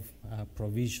have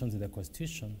provisions in the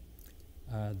Constitution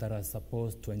that are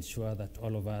supposed to ensure that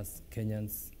all of us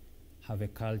Kenyans have a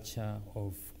culture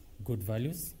of good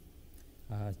values.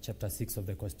 Chapter 6 of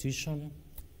the Constitution,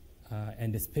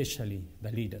 and especially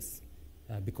the leaders,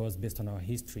 because based on our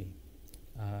history,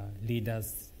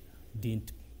 leaders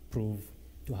didn't prove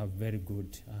to have very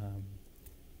good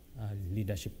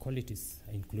leadership qualities,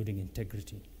 including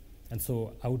integrity. And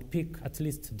so I would pick at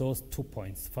least those 2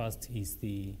 points. First is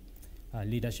the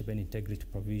leadership and integrity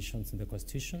provisions in the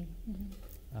Constitution,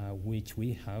 which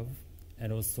we have,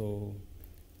 and also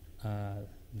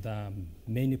the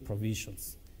many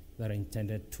provisions that are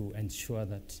intended to ensure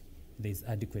that there is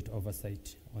adequate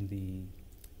oversight on the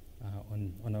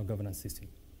on our governance system.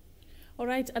 All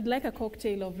right, I'd like a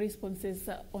cocktail of responses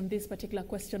on this particular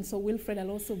question. So Wilfred, I'll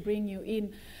also bring you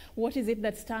in. What is it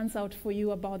that stands out for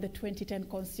you about the 2010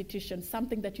 Constitution,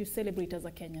 something that you celebrate as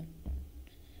a Kenyan?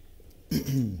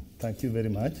 Thank you very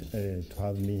much to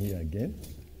have me here again.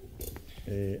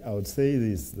 I would say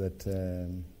this, that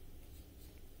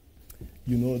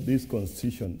you know, this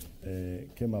Constitution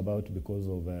came about because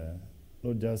of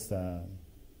not just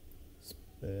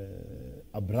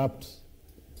abrupt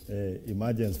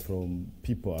emergence from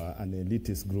people, an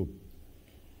elitist group.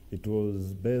 It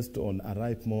was based on a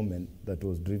ripe moment that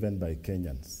was driven by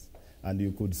Kenyans. And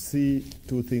you could see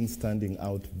two things standing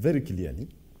out very clearly.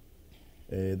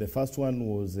 The first one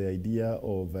was the idea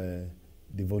of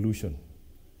devolution.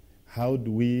 How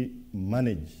do we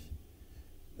manage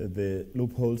the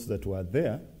loopholes that were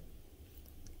there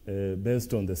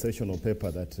based on the sessional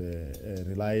paper that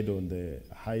relied on the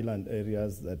highland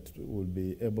areas that would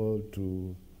be able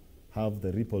to have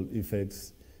the ripple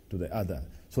effects to the other.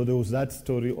 So there was that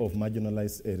story of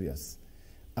marginalized areas.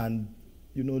 And,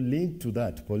 you know, linked to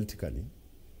that politically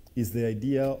is the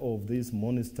idea of this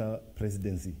monster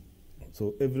presidency.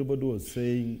 So everybody was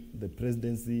saying the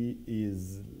presidency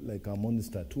is like a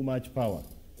monster, too much power.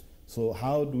 So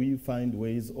how do we find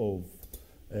ways of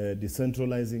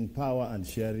decentralizing power and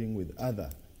sharing with other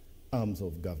arms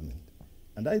of government?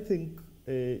 And I think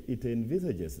it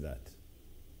envisages that.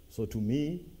 So to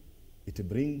me, it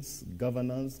brings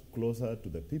governance closer to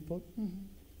the people.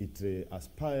 It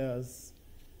aspires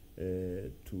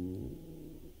to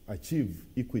achieve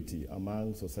equity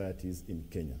among societies in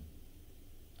Kenya.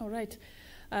 All right.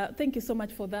 Thank you so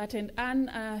much for that. And Anne,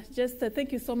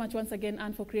 thank you so much once again,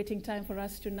 Anne, for creating time for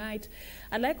us tonight.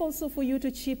 I'd like also for you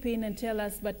to chip in and tell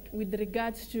us, but with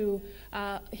regards to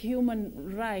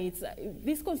human rights,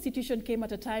 this constitution came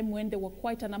at a time when there were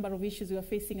quite a number of issues we were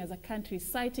facing as a country,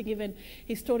 citing even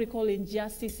historical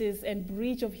injustices and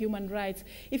breach of human rights.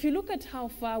 If you look at how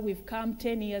far we've come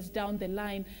 10 years down the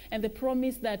line and the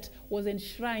promise that was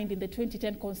enshrined in the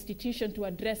 2010 constitution to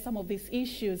address some of these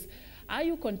issues, are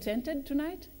you contented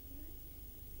tonight?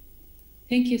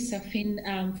 Thank you,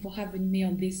 Serfine, for having me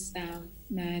on this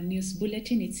news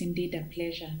bulletin. It's indeed a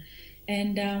pleasure.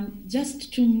 And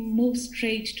just to move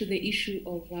straight to the issue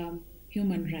of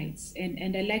human rights,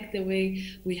 and I like the way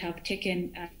we have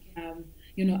taken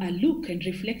a look and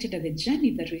reflected at the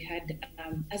journey that we had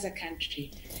as a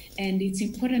country. And it's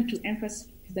important to emphasize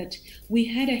that we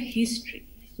had a history.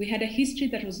 We had a history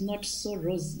that was not so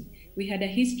rosy. We had a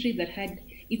history that had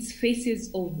its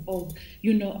faces of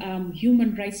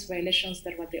human rights violations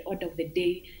that were the order of the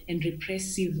day and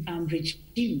repressive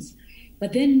regimes.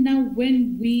 But then now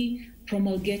when we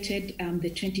promulgated the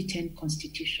 2010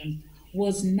 Constitution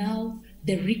was now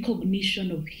the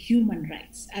recognition of human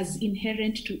rights as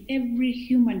inherent to every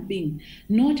human being,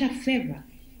 not a favor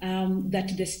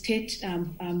that the state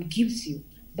gives you,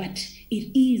 but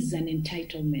it is an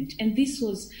entitlement. And this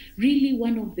was really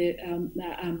one of the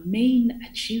main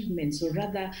achievements, or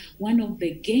rather one of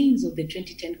the gains of the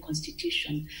 2010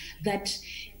 Constitution, that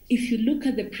if you look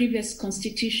at the previous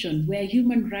constitution where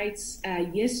human rights,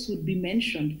 yes, would be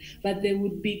mentioned, but they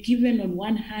would be given on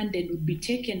one hand and would be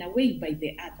taken away by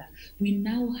the other. We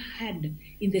now had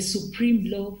in the supreme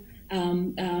law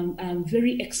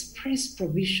very express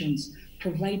provisions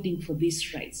providing for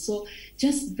these rights. So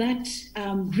just that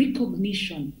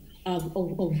recognition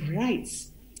of rights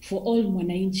for all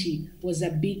Mwananchi was a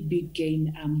big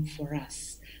gain for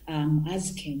us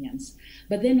as Kenyans.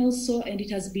 But then also, and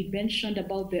it has been mentioned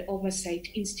about the oversight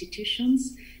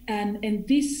institutions, and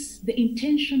the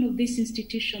intention of these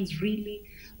institutions really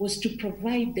was to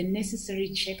provide the necessary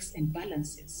checks and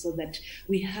balances so that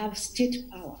we have state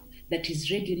power that is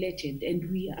regulated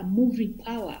and we are moving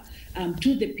power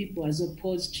to the people as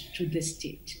opposed to the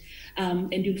state.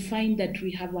 And you'll find that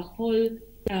we have a whole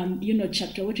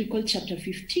chapter, what we call chapter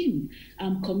 15,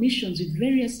 commissions with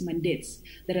various mandates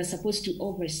that are supposed to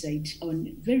oversight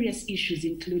on various issues,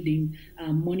 including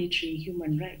monitoring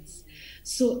human rights.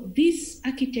 So this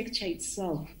architecture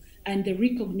itself and the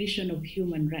recognition of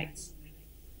human rights,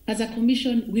 as a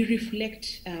commission, we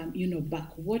reflect, back,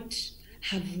 what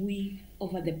have we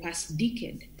over the past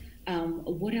decade?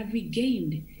 What have we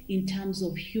gained in terms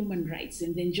of human rights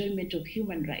and the enjoyment of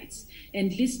human rights?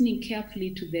 And listening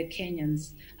carefully to the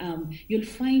Kenyans, you'll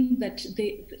find that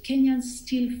the Kenyans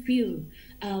still feel,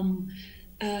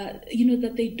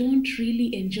 that they don't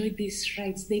really enjoy these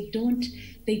rights. They don't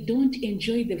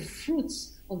enjoy the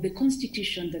fruits of the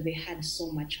Constitution that they had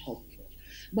so much hope for.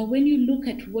 But when you look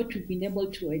at what we've been able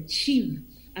to achieve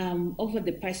over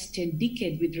the past 10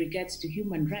 decades with regards to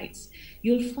human rights,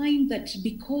 you'll find that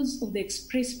because of the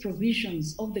express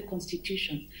provisions of the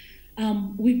Constitution,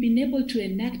 we've been able to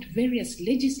enact various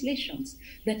legislations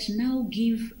that now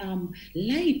give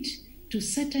light to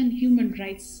certain human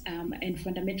rights and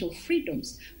fundamental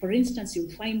freedoms. For instance,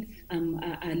 you'll find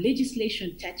a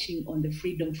legislation touching on the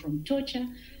freedom from torture.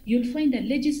 You'll find a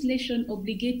legislation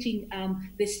obligating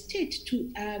the state to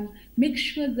make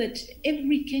sure that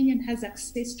every Kenyan has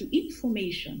access to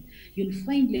information. You'll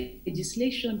find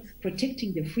legislation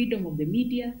protecting the freedom of the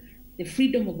media, the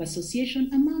freedom of association,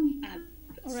 among others.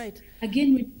 All right.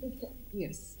 Again,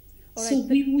 yes. All so right.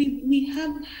 we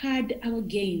have had our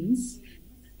gains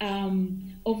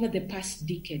over the past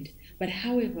decade. But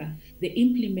however, the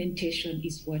implementation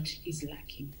is what is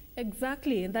lacking.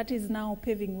 Exactly, and that is now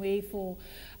paving way for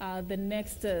the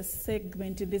next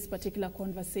segment in this particular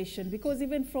conversation, because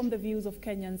even from the views of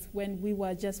Kenyans, when we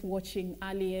were just watching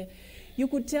earlier, you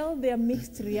could tell there are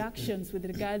mixed reactions with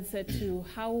regards to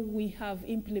how we have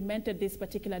implemented this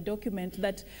particular document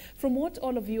that, from what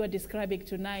all of you are describing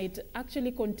tonight,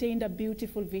 actually contained a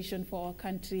beautiful vision for our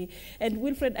country. And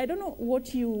Wilfred, I don't know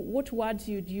what words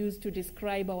you'd use to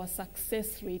describe our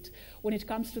success rate when it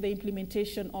comes to the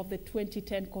implementation of the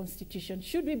 2010 Constitution.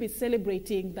 Should we be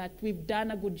celebrating that we've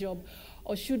done a good job,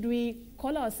 or should we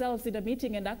call ourselves in a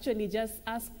meeting and actually just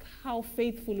ask how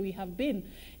faithful we have been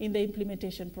in the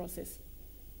implementation process?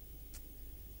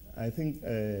 I think,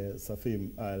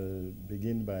 Safim, I'll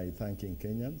begin by thanking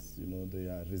Kenyans. They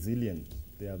are resilient.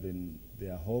 They have been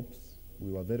their hopes.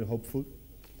 We were very hopeful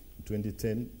in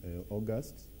 2010,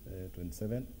 August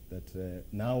 27, that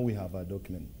now we have a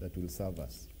document that will serve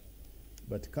us.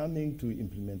 But coming to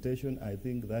implementation, I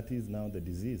think that is now the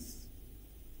disease.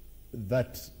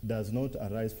 That does not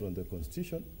arise from the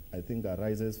Constitution. I think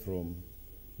arises from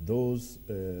those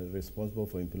responsible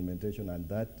for implementation, and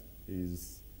that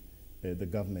is the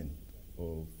government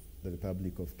of the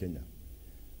Republic of Kenya.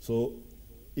 So,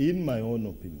 in my own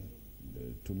opinion,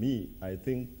 to me, I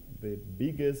think the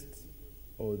biggest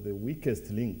or the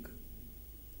weakest link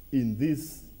in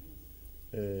this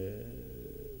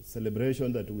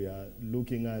celebration that we are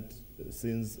looking at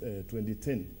since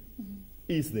 2010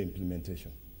 is the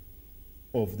implementation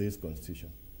of this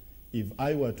Constitution. If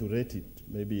I were to rate it,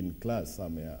 maybe in class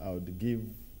somewhere, I would give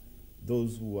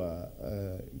those who are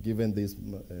given this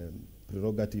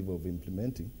prerogative of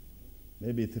implementing,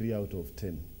 maybe 3 out of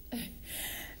 10.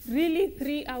 Really,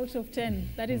 3 out of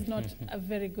 10? That is not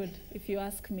very good, if you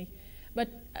ask me. But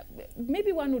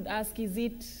maybe one would ask, is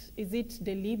it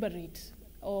deliberate,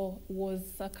 or was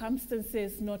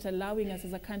circumstances not allowing us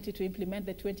as a country to implement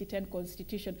the 2010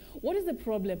 Constitution? What is the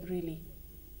problem, really?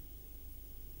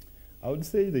 I would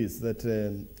say this, that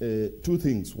two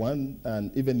things. One,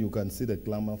 and even you can see the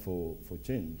clamor for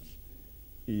change,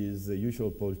 is the usual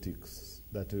politics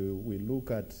that we look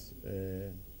at.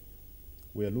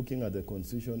 We are looking at the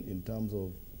Constitution in terms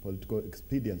of political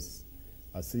expedience,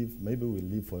 as if maybe we'll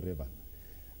live forever.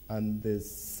 And the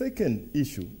second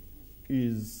issue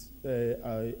is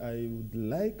I would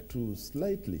like to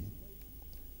slightly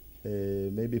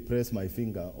maybe press my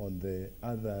finger on the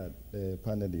other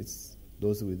panelists,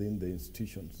 those within the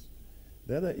institutions.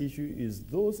 The other issue is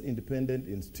those independent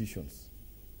institutions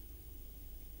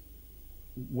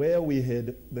where we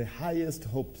had the highest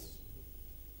hopes,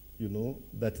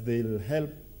 that they'll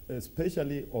help,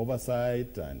 especially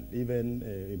oversight and even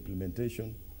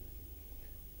implementation.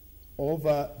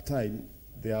 Over time,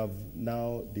 they have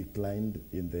now declined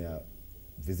in their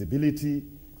visibility,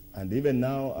 and even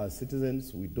now as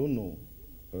citizens, we don't know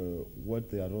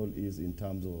what their role is in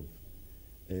terms of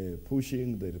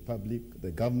pushing the Republic, the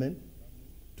government,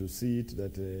 to see it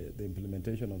that the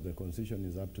implementation of the Constitution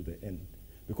is up to the end.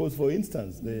 Because, for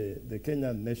instance, the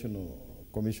Kenyan National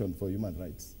Commission for Human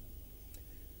Rights,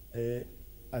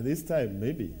 at this time,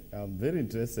 maybe, I'm very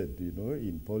interested,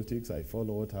 in politics. I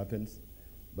follow what happens,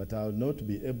 but I'll not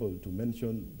be able to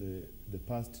mention the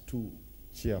past two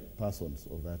chairpersons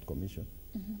of that commission.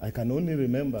 Mm-hmm. I can only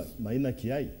remember Maina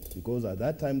Kiai, because at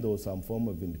that time there was some form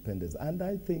of independence. And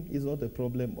I think it's not a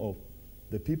problem of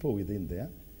the people within there.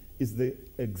 It's the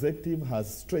executive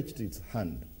has stretched its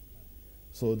hand.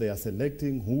 So they are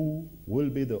selecting who will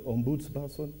be the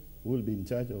ombudsperson, who will be in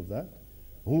charge of that,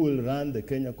 who will run the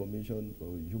Kenya Commission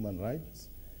for Human Rights.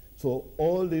 So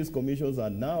all these commissions are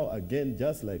now, again,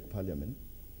 just like Parliament,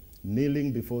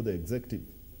 kneeling before the executive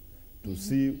to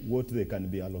see what they can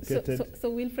be allocated.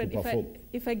 So Wilfred,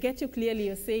 if I get you clearly,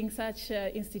 you're saying such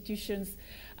institutions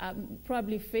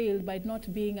probably failed by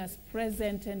not being as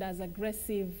present and as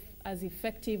aggressive, as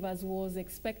effective as was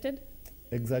expected?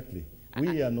 Exactly.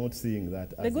 We are not seeing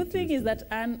that. The good thing is that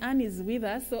Anne is with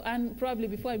us. So Anne, probably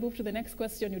before I move to the next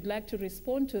question, you'd like to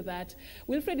respond to that.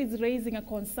 Wilfred is raising a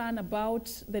concern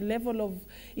about the level of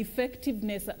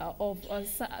effectiveness of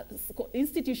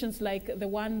institutions like the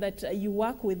one that you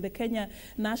work with, the Kenya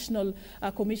National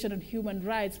Commission on Human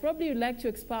Rights. Probably you'd like to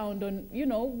expound on,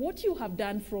 what you have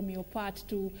done from your part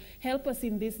to help us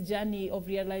in this journey of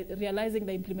realizing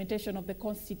the implementation of the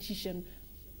Constitution.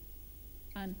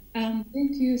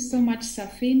 Thank you so much,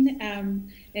 Serfine,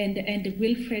 and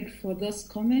Wilfred, for those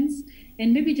comments.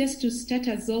 And maybe just to start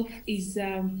us off is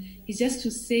just to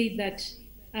say that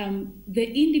the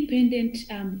independent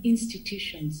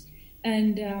institutions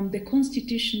and the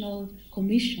constitutional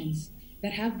commissions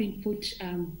that have been put,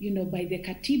 by the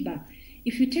Katiba,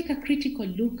 if you take a critical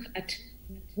look at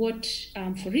what,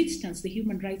 for instance, the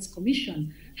Human Rights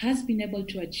Commission has been able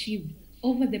to achieve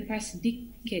over the past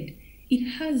decade, it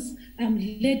has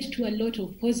led to a lot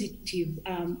of positive,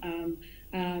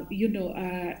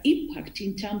 impact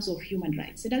in terms of human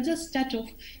rights. And I'll just start off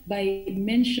by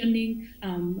mentioning,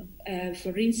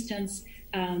 for instance,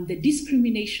 the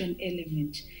discrimination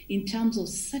element in terms of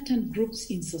certain groups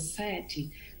in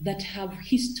society that have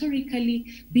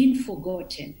historically been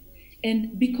forgotten.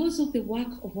 And because of the work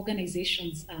of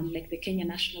organizations like the Kenya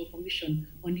National Commission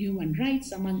on Human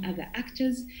Rights, among other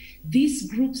actors,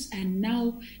 these groups are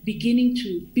now beginning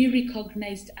to be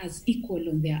recognized as equal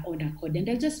on their own accord. And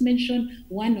I'll just mention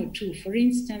one or two. For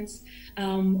instance, the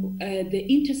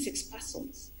intersex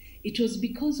persons. It was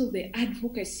because of the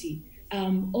advocacy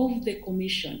of the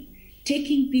Commission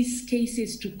taking these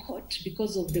cases to court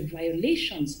because of the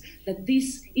violations that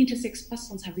these intersex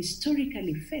persons have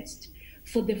historically faced.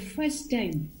 For the first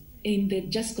time in the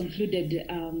just concluded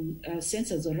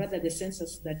census, or rather the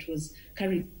census that was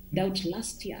carried out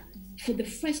last year, for the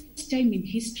first time in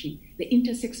history, the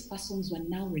intersex persons were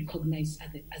now recognized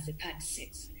as a third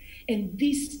sex. And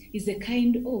this is the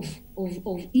kind of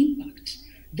impact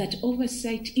that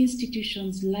oversight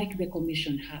institutions like the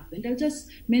Commission have. And I'll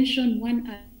just mention one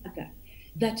other,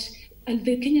 that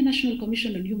the Kenya National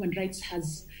Commission on Human Rights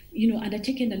has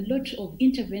undertaken a lot of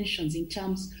interventions in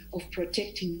terms of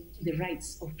protecting the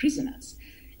rights of prisoners.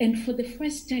 And for the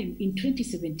first time in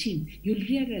 2017, you'll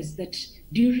realize that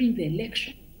during the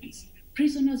elections,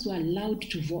 prisoners were allowed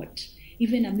to vote.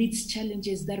 Even amidst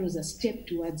challenges, that was a step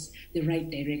towards the right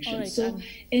direction. Right,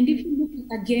 and if you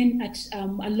look again at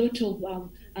a lot of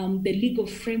the legal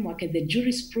framework and the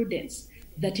jurisprudence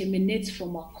that emanates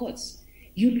from our courts,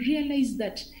 you'll realize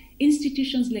that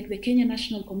institutions like the Kenya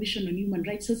National Commission on Human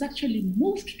Rights has actually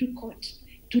moved to court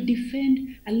to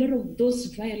defend a lot of those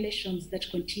violations that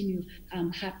continue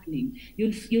happening.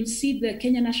 You'll see the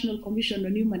Kenya National Commission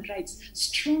on Human Rights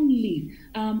strongly,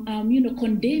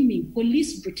 condemning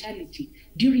police brutality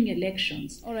during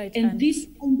elections. All right, and this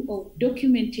kind of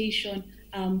documentation,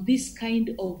 this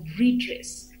kind of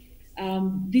redress,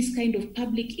 this kind of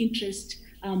public interest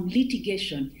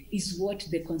litigation is what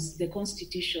the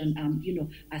Constitution,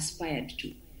 aspired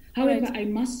to. However, right. I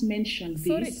must mention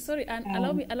this. Sorry, and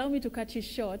allow me to cut you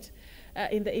short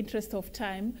in the interest of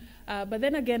time. But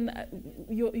then again,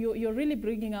 you're really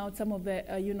bringing out some of the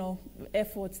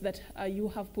efforts that you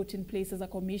have put in place as a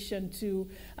commission to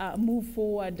move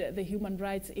forward the human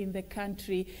rights in the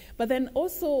country. But then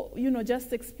also,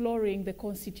 just exploring the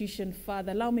Constitution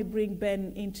further. Allow me bring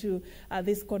Ben into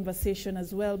this conversation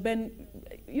as well. Ben,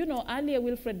 earlier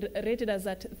Wilfred rated us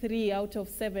at 3 out of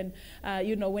 7.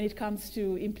 When it comes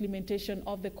to implementation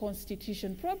of the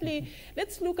Constitution. Probably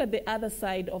let's look at the other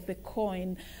side of the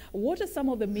coin. What are some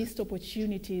of the missed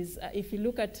opportunities if you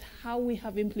look at how we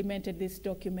have implemented this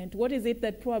document? What is it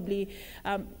that probably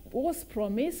was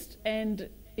promised and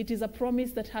it is a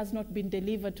promise that has not been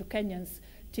delivered to Kenyans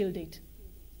till date?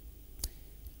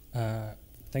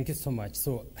 Thank you so much.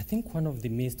 So I think one of the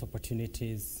missed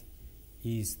opportunities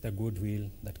is the goodwill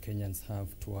that Kenyans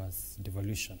have towards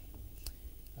devolution.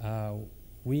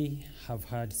 We have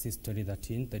had since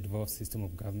 2013 the devolved system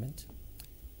of government,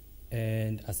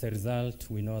 and as a result,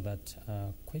 we know that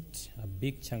quite a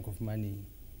big chunk of money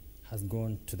has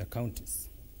gone to the counties.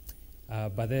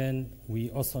 But then we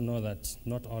also know that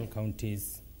not all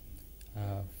counties,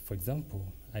 for example,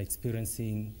 are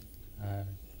experiencing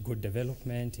good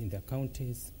development in their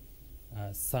counties.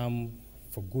 Some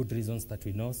for good reasons that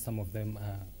we know, some of them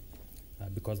are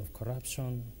because of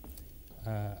corruption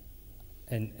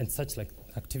and such like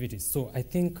activities. So I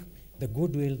think the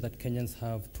goodwill that Kenyans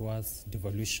have towards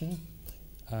devolution,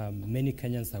 many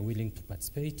Kenyans are willing to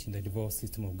participate in the devolved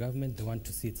system of government. They want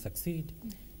to see it succeed.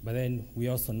 But then we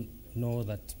also know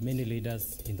that many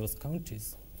leaders in those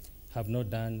counties have not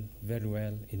done very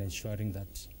well in ensuring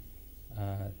that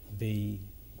they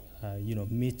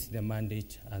meet their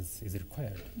mandate as is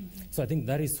required. Mm-hmm. So I think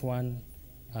that is one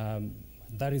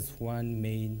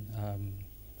main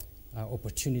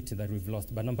opportunity that we've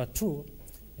lost. But number two,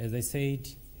 as I said,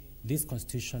 this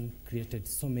constitution created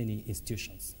so many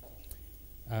institutions.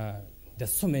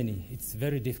 There's so many, it's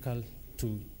very difficult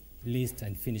to list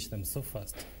and finish them so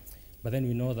fast. But then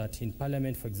we know that in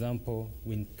Parliament, for example,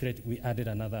 we added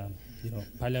another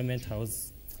Parliament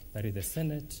House, that is the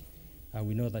Senate.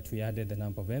 We know that we added the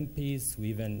number of MPs. We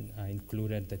even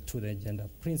included the two-the-agenda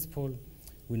principle.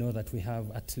 We know that we have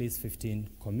at least 15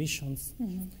 commissions.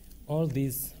 Mm-hmm. All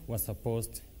these were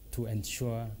supposed to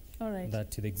ensure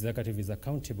that the executive is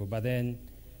accountable. But then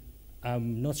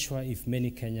I'm not sure if many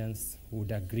Kenyans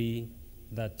would agree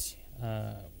that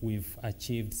we've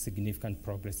achieved significant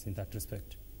progress in that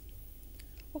respect.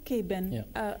 Okay, Ben.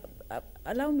 Yeah.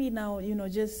 Allow me now,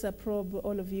 just probe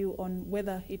all of you on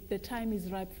whether the time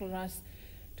is ripe for us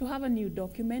to have a new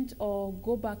document or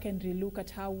go back and relook at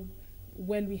how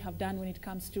well we have done when it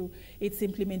comes to its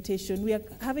implementation. We are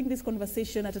having this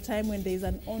conversation at a time when there is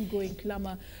an ongoing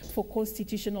clamor for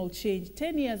constitutional change,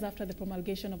 10 years after the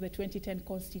promulgation of the 2010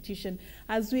 Constitution.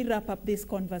 As we wrap up this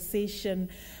conversation,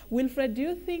 Wilfred, do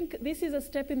you think this is a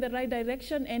step in the right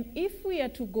direction? And if we are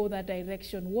to go that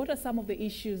direction, what are some of the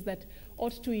issues that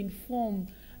ought to inform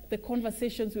the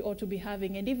conversations we ought to be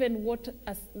having, and even what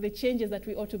are the changes that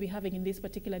we ought to be having in this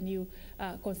particular new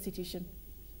constitution?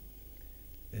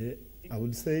 I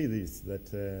would say this,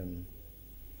 that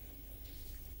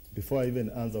before I even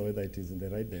answer whether it is in the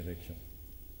right direction,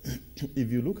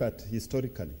 if you look at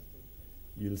historically,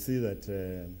 you'll see that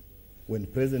when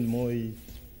President Moi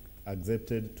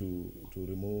accepted to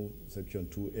remove Section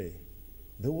 2A,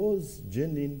 there was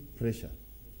genuine pressure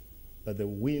that the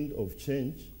wind of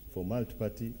change for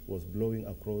multi-party was blowing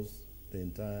across the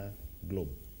entire globe.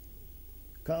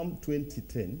 Come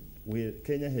 2010, where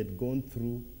Kenya had gone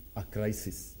through a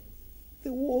crisis,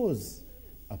 there was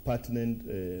a pertinent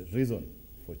reason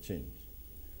for change.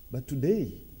 But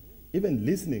today, even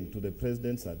listening to the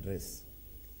president's address,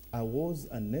 I was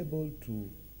unable to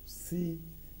see,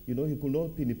 he could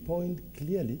not pinpoint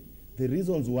clearly the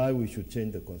reasons why we should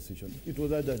change the constitution. It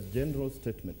was a general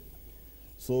statement.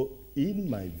 So in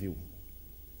my view,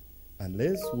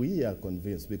 unless we are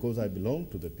convinced, because I belong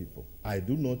to the people, I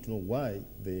do not know why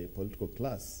the political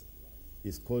class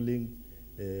is calling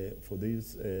for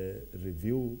this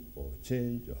review or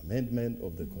change or amendment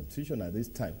of the constitution at this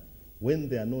time, when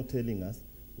they are not telling us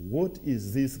what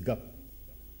is this gap,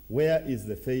 where is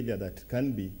the failure that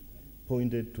can be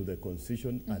pointed to the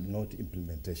constitution and not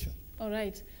implementation. All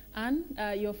right. Anne,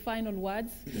 your final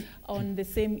words on the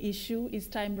same issue. Is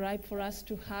time ripe for us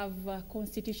to have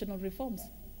constitutional reforms?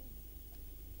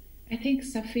 I think,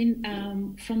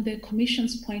 Serfine, from the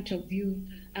Commission's point of view,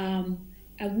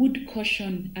 I would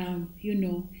caution,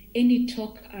 any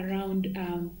talk around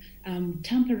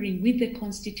tampering with the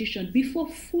Constitution before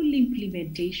full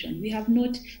implementation. We have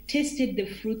not tasted the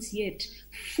fruits yet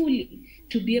fully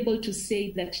to be able to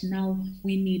say that now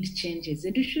we need changes.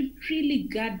 And we should really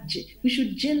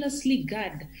jealously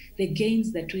guard the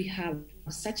gains that we have,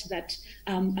 such that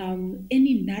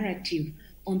any narrative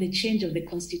on the change of the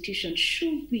Constitution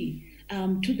should be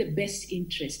to the best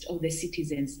interest of the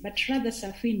citizens. But rather,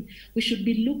 Serfine, we should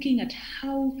be looking at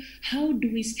how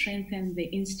do we strengthen the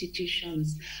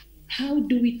institutions? How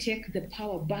do we take the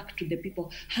power back to the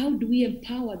people? How do we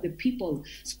empower the people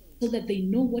so that they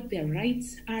know what their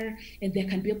rights are and they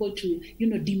can be able to,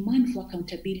 demand for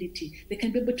accountability. They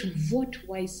can be able to vote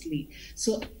wisely.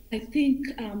 So I think,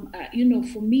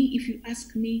 for me, if you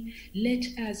ask me, let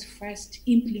us first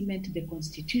implement the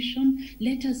Constitution.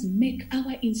 Let us make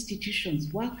our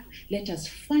institutions work. Let us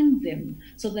fund them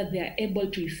so that they are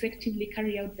able to effectively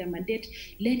carry out their mandate.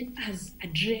 Let us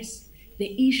address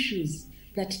the issues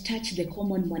that touch the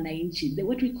common mwananchi,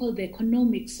 what we call the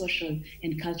economic, social,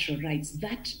 and cultural rights,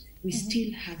 that we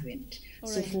still haven't.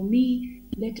 So for me,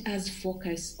 let us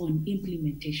focus on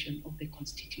implementation of the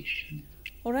Constitution.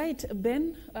 All right,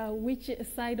 Ben, which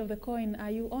side of the coin are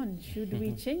you on? Should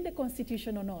we change the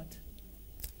Constitution or not?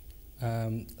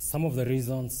 Some of the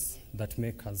reasons that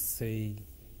make us say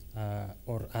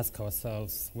or ask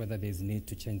ourselves whether there is need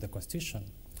to change the Constitution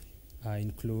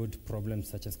include problems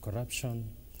such as corruption,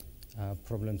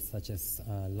 problems such as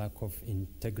lack of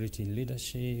integrity in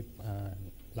leadership,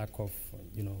 lack of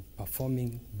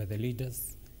performing by the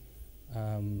leaders,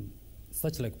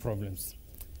 such like problems.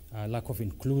 Lack of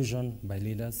inclusion by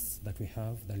leaders that we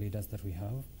have,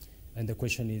 And the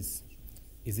question is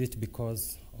it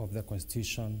because of the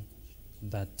Constitution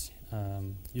that,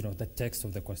 the text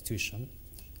of the Constitution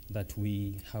that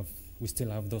we still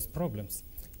have those problems?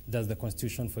 Does the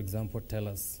Constitution, for example, tell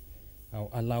us,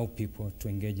 allow people to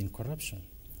engage in corruption?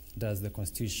 Does the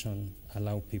Constitution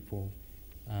allow people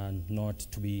not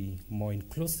to be more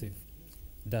inclusive?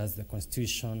 Does the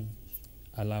Constitution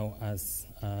allow us,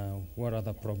 what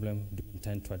other problem do we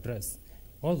intend to address?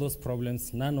 All those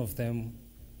problems, none of them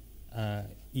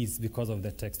is because of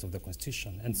the text of the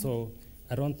Constitution. And so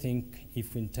I don't think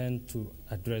if we intend to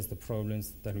address the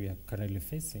problems that we are currently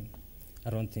facing, I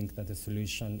don't think that the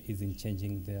solution is in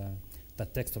changing the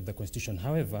text of the Constitution.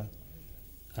 However,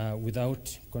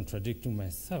 without contradicting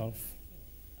myself,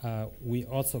 we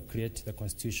also create the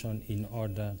Constitution in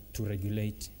order to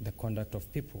regulate the conduct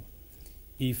of people.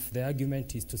 If the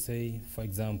argument is to say, for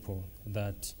example,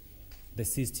 that the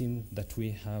system that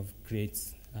we have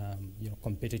creates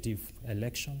competitive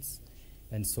elections,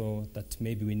 and so that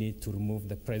maybe we need to remove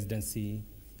the presidency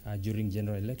during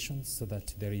general elections so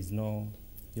that there is no,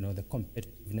 the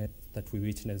competitiveness that we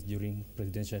witness during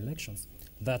presidential elections,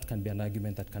 that can be an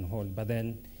argument that can hold. But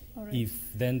then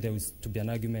if then there is to be an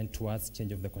argument towards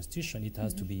change of the Constitution, it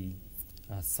has to be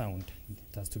sound.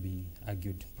 It has to be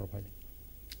argued properly.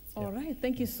 All right,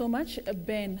 thank you so much,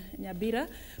 Ben Nyabira,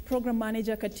 Program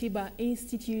Manager, Katiba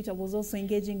Institute. I was also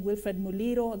engaging Wilfred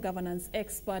Muliro, a governance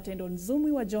expert, and on Zoom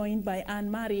we were joined by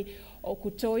Anne-Marie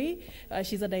Okutoi.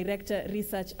 She's a Director,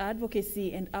 Research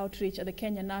Advocacy and Outreach at the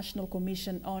Kenya National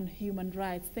Commission on Human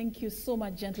Rights. Thank you so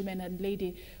much, gentlemen and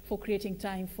lady, for creating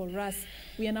time for us.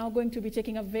 We are now going to be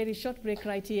taking a very short break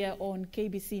right here on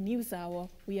KBC News Hour.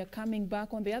 We are coming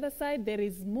back on the other side. There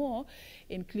is more,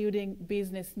 including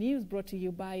business news brought to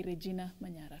you by Regina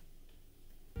Manyara.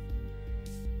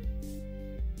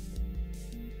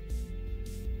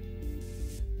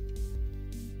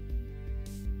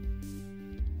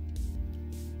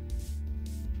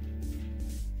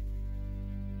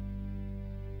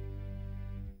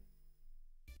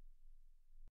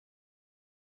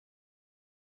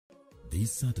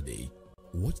 This Saturday,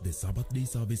 watch the Sabbath Day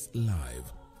service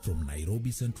live from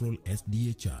Nairobi Central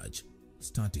SDA Church,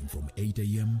 starting from 8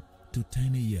 a.m. to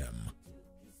 10 a.m.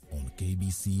 on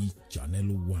KBC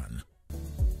Channel 1.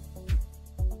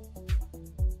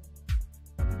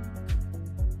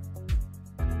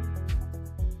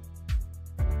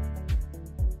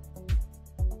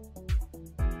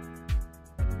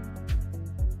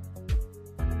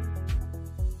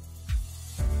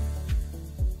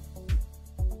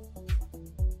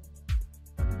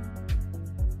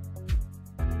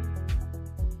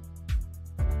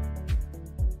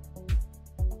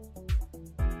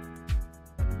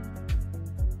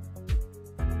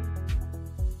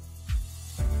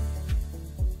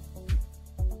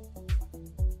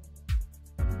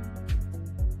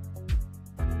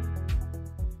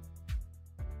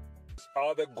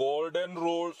 Are the golden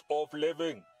rules of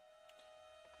living.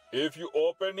 If you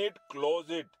open it, close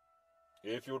it.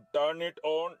 If you turn it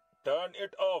on, turn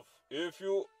it off. If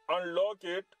you unlock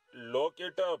it, lock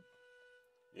it up.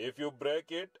 If you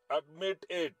break it, admit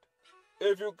it.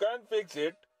 If you can't fix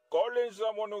it, call in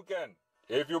someone who can.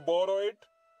 If you borrow it,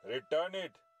 return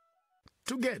it.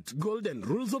 To get golden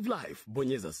rules of life,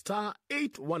 bonyeza star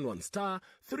 811 star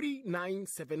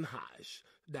 397 hash.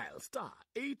 Dial star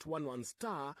 811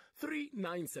 star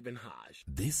 397 hash.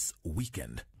 This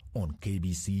weekend on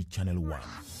KBC Channel 1.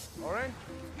 Oren,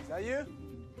 is that you?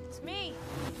 It's me.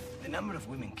 The number of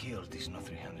women killed is not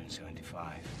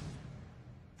 375.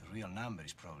 The real number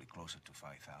is probably closer to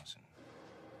 5,000.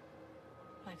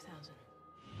 5,000.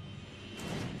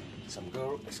 Some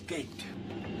girl escaped.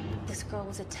 This girl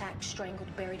was attacked,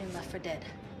 strangled, buried, and left for dead.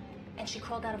 And she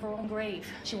crawled out of her own grave.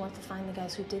 She wants to find the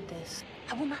guys who did this.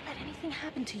 I will not let anything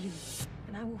happen to you.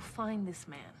 And I will find this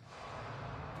man.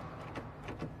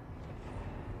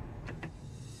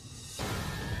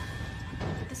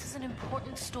 But this is an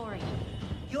important story.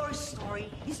 Your story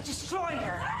is destroy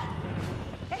her.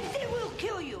 And they will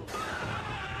kill you.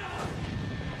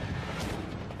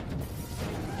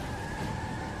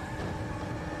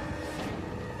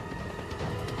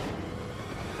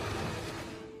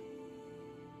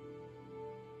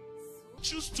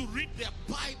 Choose to read their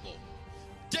Bible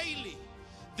daily.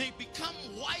 They become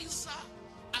wiser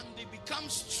and they become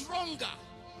stronger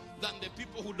than the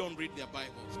people who don't read their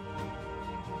Bibles.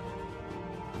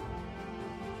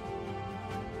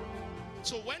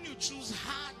 So when you choose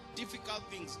hard, difficult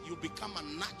things, you become a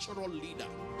natural leader.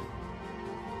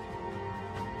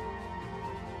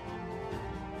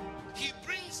 He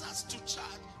brings us to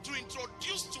church to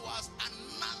introduce to us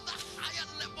another higher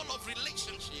level of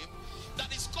relationship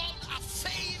that is called a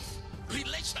faith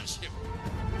relationship.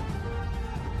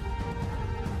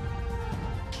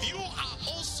 You are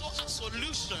also a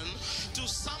solution to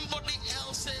somebody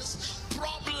else's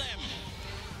problem.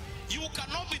 You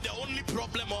cannot be the only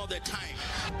problem all the time.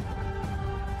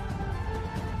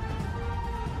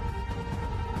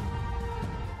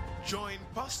 Join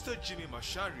Pastor Jimmy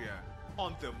Macharia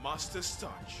on The Master's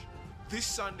Touch this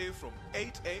Sunday from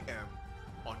 8 a.m.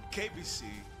 on KBC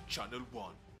Channel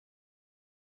 1.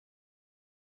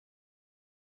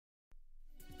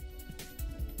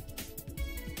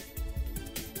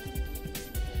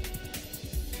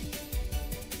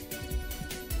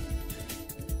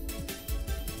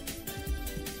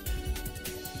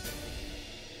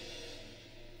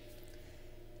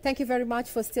 Thank you very much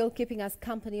for still keeping us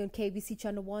company on KBC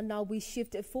Channel 1. Now we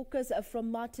shift focus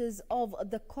from matters of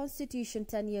the Constitution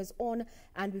 10 years on,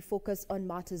 and we focus on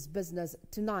matters business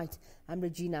tonight. I'm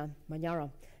Regina, Manyara.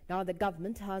 Now the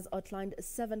government has outlined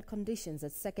 7 conditions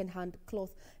that second-hand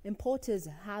cloth importers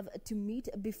have to meet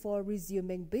before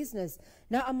resuming business.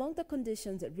 Now among the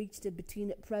conditions reached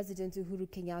between President Uhuru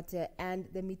Kenyatta and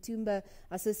the Mitumba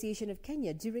Association of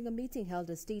Kenya during a meeting held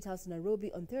at State House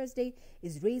Nairobi on Thursday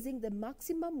is raising the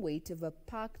maximum weight of a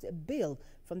packed bale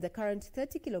from the current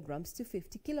 30 kilograms to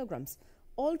 50 kilograms.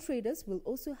 All traders will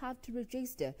also have to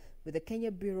register with the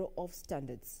Kenya Bureau of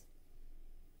Standards.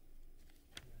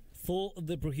 For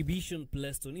the prohibition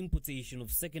placed on importation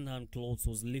of second-hand clothes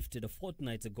was lifted a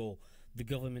fortnight ago, the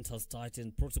government has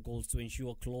tightened protocols to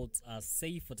ensure clothes are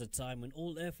safe at a time when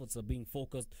all efforts are being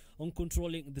focused on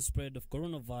controlling the spread of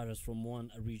coronavirus from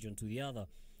one region to the other.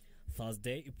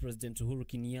 Thursday, President Uhuru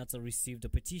Kenyatta received a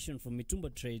petition from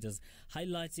Mitumba traders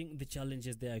highlighting the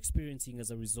challenges they are experiencing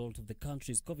as a result of the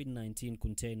country's COVID-19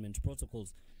 containment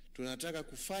protocols. Tunataka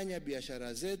kufanya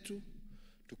biashara zetu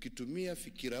tukitumia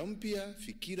fikira mpya,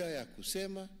 fikira ya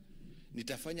kusema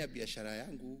nitafanya biashara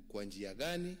yangu kwa njia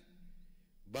gani,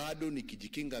 bado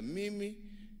nikijikinga mimi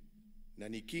na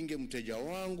nikinge mteja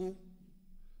wangu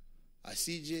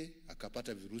asije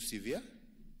akapata virusi vya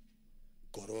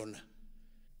corona.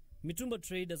 Mitumba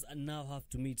traders now have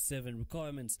to meet 7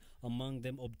 requirements, among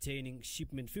them obtaining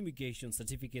shipment fumigation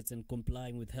certificates and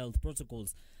complying with health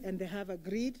protocols. And they have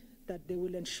agreed that they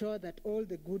will ensure that all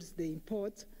the goods they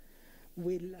import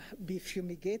will be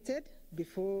fumigated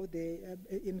before they,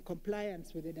 in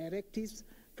compliance with the directives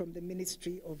from the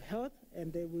Ministry of Health,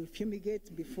 and they will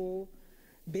fumigate before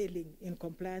baling in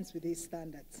compliance with these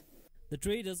standards. The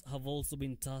traders have also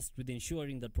been tasked with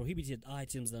ensuring that prohibited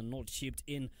items are not shipped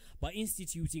in by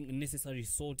instituting necessary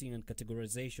sorting and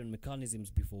categorization mechanisms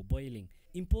before boiling.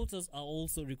 Importers are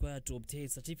also required to obtain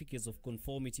certificates of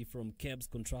conformity from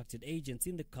KEBS contracted agents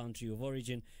in the country of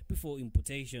origin before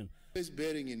importation. Always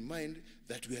bearing in mind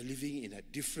that we are living in a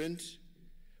different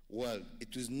world.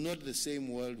 It is not the same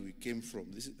world we came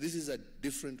from. This is a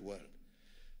different world.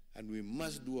 And we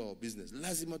must do our business.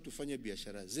 Lazima tufanye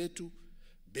biashara zetu,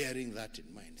 bearing that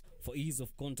in mind. For ease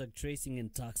of contact tracing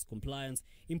and tax compliance,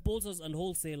 importers and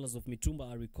wholesalers of Mitumba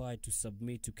are required to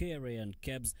submit to KRA and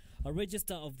KEBS a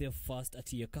register of their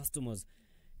first-tier customers.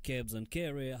 KEBS and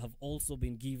KRA have also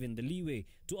been given the leeway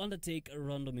to undertake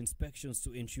random inspections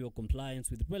to ensure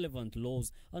compliance with relevant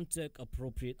laws and take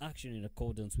appropriate action in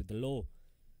accordance with the law.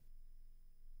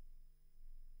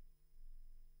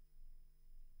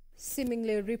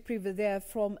 Seemingly a reprieve there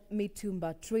from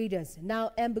Mitumba traders.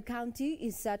 Now, Embu County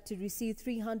is set to receive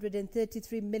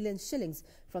 333 million shillings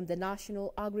from the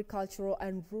National Agricultural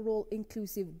and Rural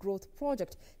Inclusive Growth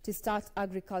Project to start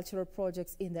agricultural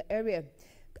projects in the area.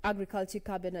 Agriculture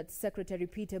Cabinet Secretary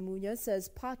Peter Munya says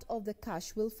part of the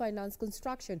cash will finance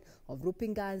construction of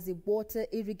Rupinganzi water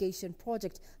irrigation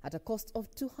project at a cost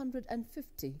of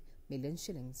 250 million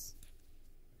shillings.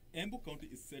 Embu County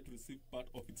is set to receive part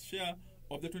of its share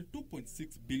of the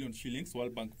 22.6 billion shillings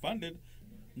World Bank funded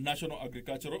National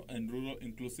Agricultural and Rural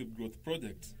Inclusive Growth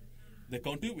Project. The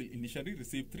county will initially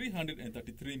receive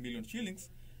 333 million shillings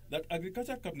that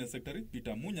Agriculture Cabinet Secretary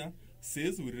Peter Munya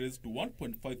says will raise to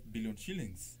 1.5 billion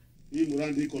shillings. Hii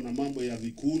mradi iko na mambo ya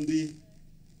vikundi,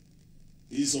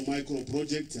 hizo micro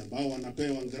projects ambao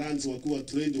wanapewa grants wakiwa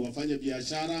trained wafanye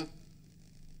biashara.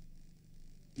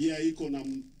 Pia iko na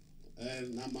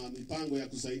mipango ya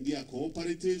kusaidia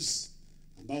cooperatives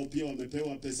ambao pia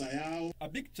wamepewa pesa yao. A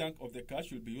big chunk of the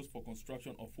cash will be used for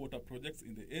construction of water projects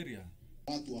in the area.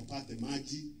 Watu wapate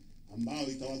maji ambao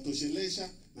itawatoshelesha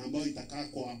na ambao itakaa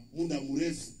kwa muda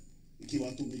mrefu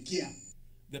ikiwatumikia.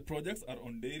 The projects are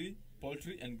on dairy,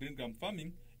 poultry and green gram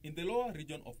farming in the lower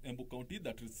region of Embu County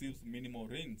that receives minimal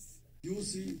rains.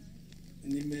 Juzi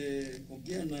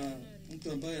nimeongea na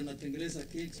mtu ambaye anatengeneza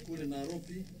cakes kule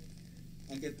Nairobi,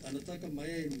 anataka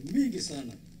mayai mingi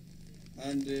sana,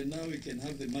 and now we can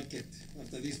have the market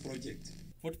after this project.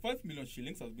 45 million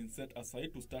shillings has been set aside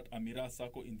to start a Mira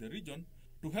Sacco in the region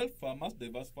to help farmers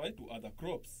diversify to other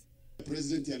crops.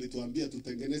 President alituambia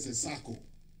tutengeneze sacco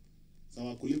za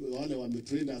wakulima wale wa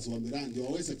traders wa miraa ndio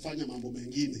waweze kufanya mambo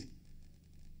mengine,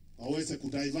 waweze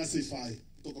kudiversify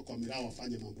kutoka kwa miraa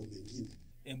wafanye mambo mengine.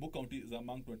 Embu County is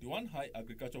among 21 high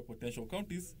agricultural potential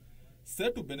counties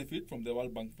set to benefit from the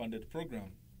World Bank funded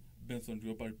program. Benson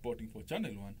Riopa reporting for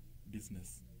Channel 1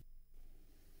 Business.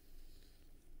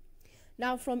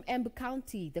 Now from Embu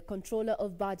County, the Controller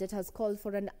of Budget has called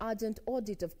for an urgent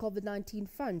audit of COVID-19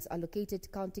 funds allocated to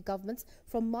county governments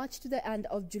from March to the end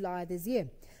of July this year.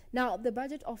 Now, the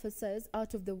Budget Office says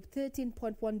out of the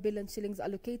 13.1 billion shillings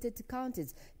allocated to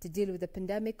counties to deal with the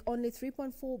pandemic, only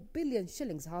 3.4 billion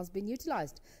shillings has been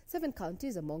utilized. 7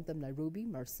 counties, among them Nairobi,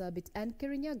 Marsabit and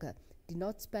Kirinyaga, did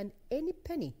not spend any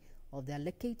penny of the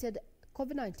allocated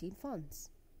COVID-19 funds.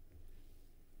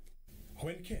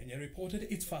 When Kenya reported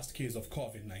its first case of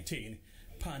COVID-19,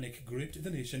 panic gripped the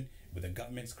nation, with the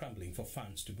government scrambling for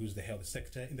funds to boost the health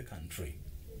sector in the country.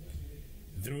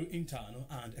 Through internal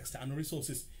and external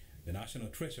resources, the National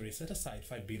Treasury set aside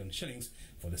 5 billion shillings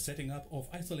for the setting up of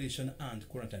isolation and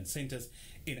quarantine centers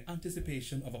in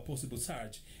anticipation of a possible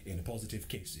surge in positive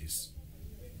cases.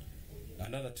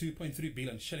 Another 2.3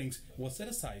 billion shillings was set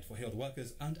aside for health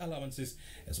workers and allowances,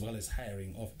 as well as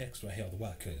hiring of extra health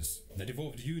workers. The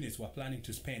devolved units were planning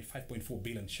to spend 5.4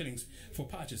 billion shillings for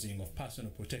purchasing of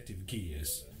personal protective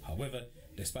gears. However,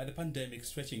 despite the pandemic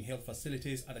stretching health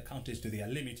facilities at the counties to their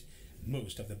limit,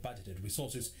 most of the budgeted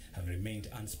resources have remained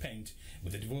unspent,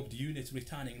 with the devolved units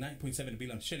returning 9.7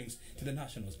 billion shillings to the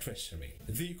National Treasury.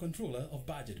 The Controller of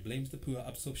Budget blames the poor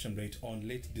absorption rate on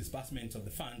late disbursement of the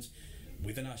funds,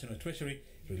 with the National Treasury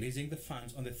releasing the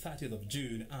funds on the 30th of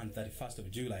June and 31st of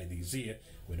July this year,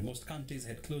 when most counties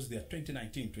had closed their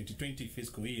 2019-2020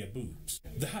 fiscal year books.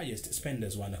 The highest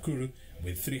spenders were Nakuru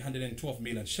with 312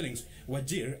 million shillings,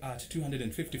 Wajir at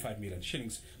 255 million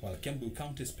shillings, while Kiambu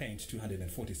County spent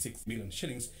 246 million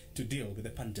shillings to deal with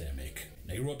the pandemic.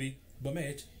 Nairobi,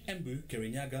 Bomet, Embu,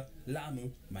 Kirinyaga,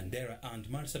 Lamu, Mandera and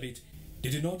Marsabit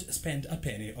did not spend a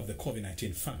penny of the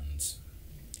COVID-19 funds.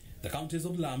 The counties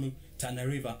of Lamu, Tana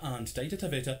River and Taita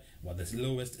Taveta were the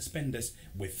lowest spenders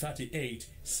with 38,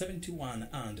 71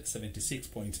 and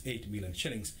 76.8 million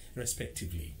shillings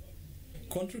respectively,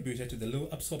 contributed to the low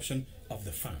absorption of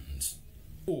the funds.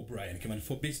 O'Brien came in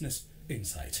for Business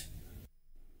Insight.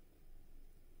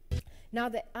 Now,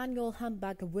 the annual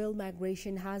humpback whale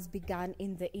migration has begun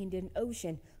in the Indian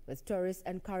Ocean, with tourists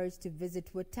encouraged to visit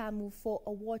Watamu for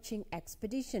a watching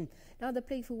expedition. Now, the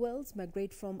playful whales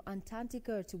migrate from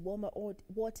Antarctica to warmer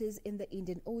waters in the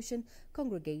Indian Ocean,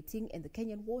 congregating in the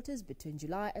Kenyan waters between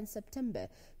July and September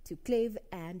to clave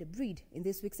and breed. In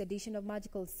this week's edition of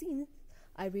Magical Scene,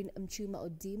 Irene Mchuma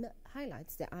Odim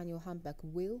highlights the annual humpback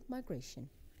whale migration.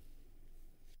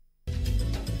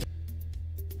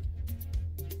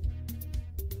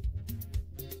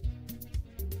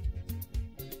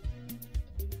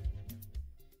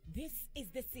 This is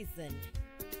the season.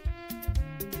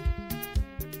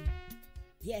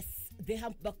 Yes, the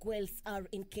humpback whales are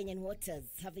in Kenyan waters,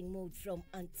 having moved from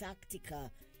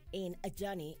Antarctica in a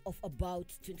journey of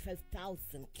about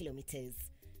 25,000 kilometers.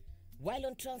 While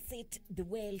on transit, the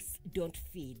whales don't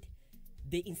feed.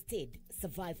 They instead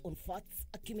survive on fats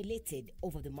accumulated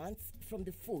over the months from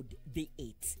the food they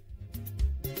eat.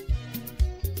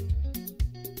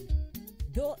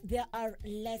 Though there are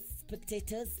less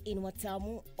spectators in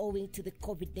Watamu owing to the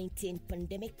COVID-19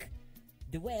 pandemic,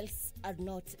 the whales are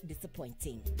not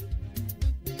disappointing.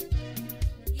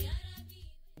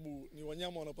 Ni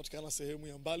wanyama wanapatikana sehemu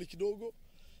ya mbali kidogo,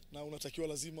 na unatakiwa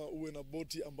lazima uwe na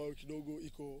boti ambayo kidogo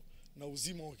iko na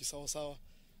uzima wa kisawasawa,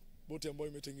 boti ambayo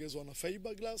imetengezwa na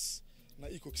fiberglass na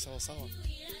iko kisawasawa.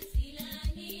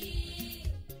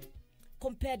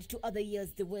 Compared to other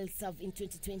years, the whales have in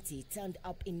 2020 turned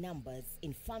up in numbers,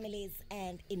 in families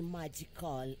and in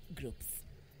magical groups.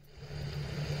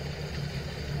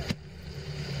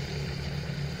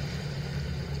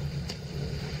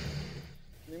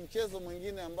 Ni mchezo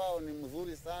mwingine ambao ni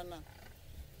mzuri sana.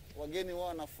 Wageni wao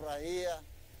wanafurahia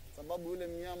sababu yule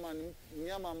mnyama ni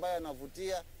mnyama ambaye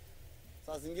anavutia.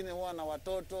 Saa zingine huwa na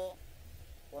watoto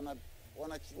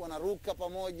wanaruka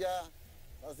pamoja.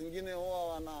 Saa zingine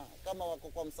huwa kama wako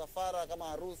kwa msafara kama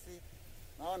harusi.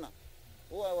 Naona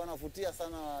huwa wanavutia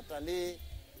sana watalii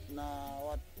na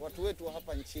watu wetu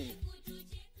hapa nchini.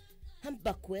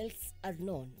 Humpback whales are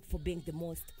known for being the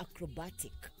most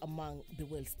acrobatic among the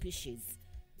whale species.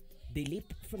 They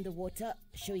leap from the water,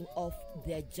 showing off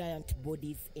their giant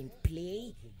bodies in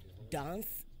play, dance,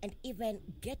 and even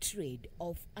get rid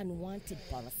of unwanted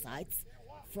parasites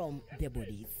from their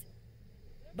bodies.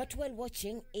 But whale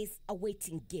watching is a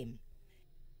waiting game.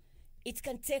 It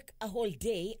can take a whole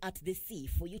day at the sea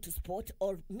for you to spot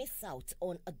or miss out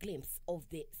on a glimpse of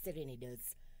the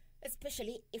serenaders,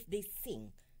 especially if they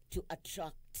sing to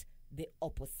attract the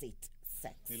opposite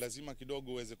sex. Ni lazima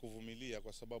kidogo uweze kuvumilia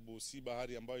kwa sababu si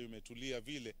bahari ambayo imetulia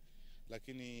vile,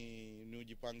 lakini ni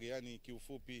ujipange, yani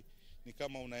kiufupi ni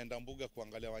kama unaenda mbuga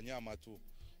kuangalia wanyama tu,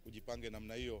 ujipange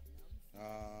namna hiyo.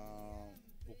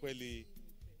 Ukweli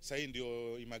sasa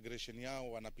ndio immigration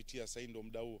yao wanapitia sasa ndio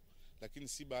muda huo, lakini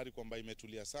si bahari kwamba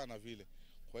imetulia sana vile.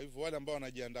 Kwa hivyo wale ambao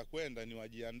wanajiandaa kwenda ni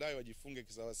wajiandae, wajifunge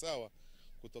kisawasawa,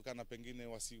 kutokana pengine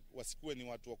wasikuwe ni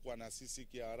watu wa kuwa na sisi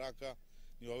kia haraka,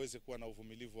 ni waweze kuwa na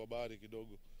uvumilivu wa bahari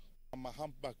kidogo. Kama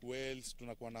humpback whales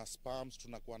tunakuwa na spams,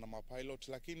 tunakuwa na mapilot,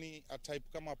 lakini a type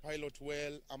kama pilot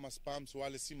whale ama spams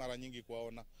wale si mara nyingi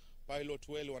kuwaona. Pilot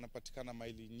whale wanapatikana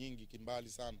maili nyingi kimbali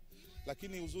sana.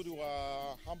 Lakini uzuri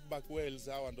wa humpback whales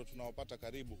hawa ndo tunawapata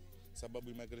karibu, sababu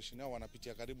immigration yao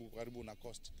wanapitia karibu na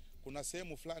coast. Kuna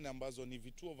sehemu fulani ambazo ni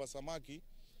vituo vya samaki,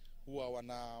 huwa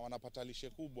wanapata lishe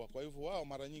kubwa. Kwa hivyo wao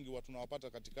mara nyingi watu tunawapata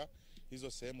katika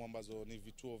hizo sehemu ambazo ni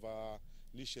vituo vya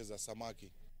lishe za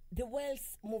samaki. The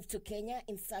whales move to Kenya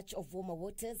in search of warmer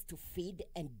waters to feed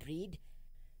and breed.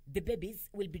 The babies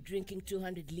will be drinking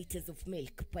 200 liters of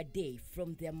milk per day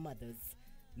from their mothers.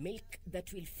 Milk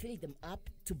that will fill them up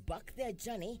to back their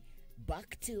journey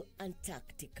back to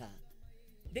Antarctica.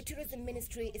 The Tourism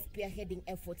Ministry is spearheading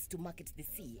efforts to market the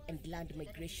sea and land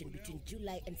migration between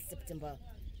July and September,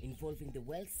 involving the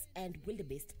whales and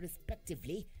wildebeest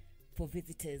respectively, for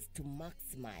visitors to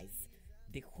maximize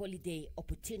the holiday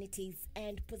opportunities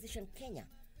and position Kenya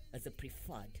as a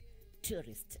preferred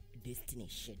tourist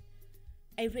destination.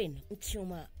 Irene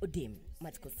Uchuma Odim,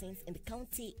 Magical Sense in the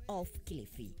county of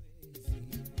Kilifi.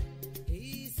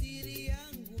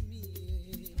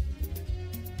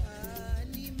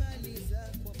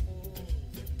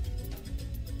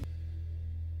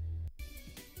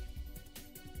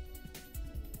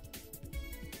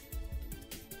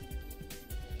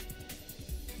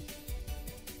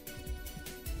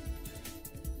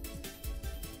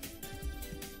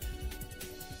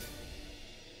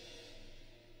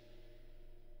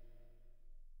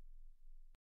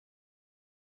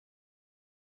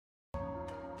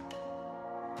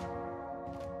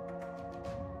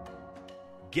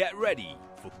 Get ready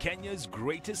for Kenya's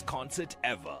greatest concert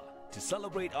ever to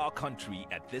celebrate our country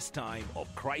at this time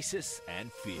of crisis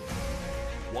and fear.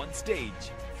 One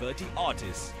stage, 30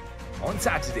 artists, on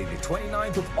Saturday the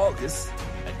 29th of August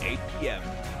at 8 p.m.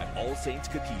 at All Saints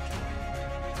Cathedral.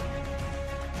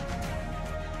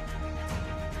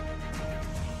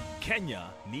 Kenya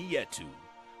Ni Yetu,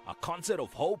 a concert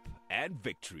of hope and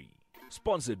victory.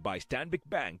 Sponsored by Stanbic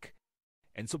Bank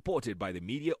and supported by the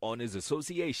Media Owners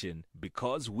Association,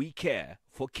 because we care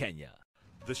for Kenya.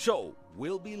 The show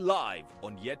will be live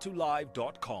on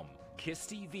yetulive.com, KISS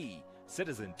TV,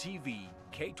 Citizen TV,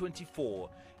 K24,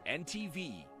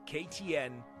 NTV,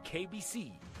 KTN,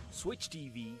 KBC, Switch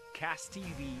TV, CAS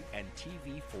TV, and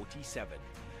TV47.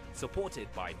 Supported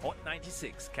by Hot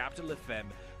 96, Capital FM,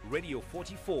 Radio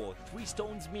 44, Three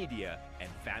Stones Media, and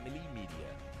Family Media.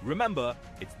 Remember,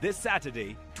 it's this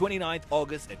Saturday, 29th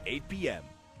August at 8 p.m.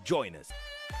 Join us.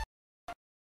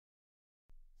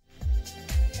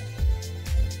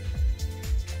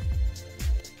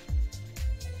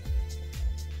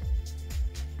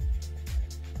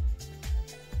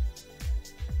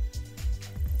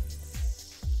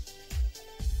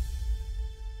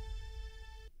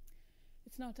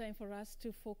 It's now time for us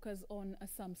to focus on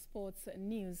some sports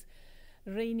news.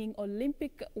 Reigning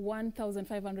Olympic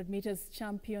 1,500 meters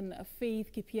champion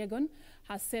Faith Kipyegon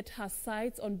has set her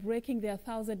sights on breaking their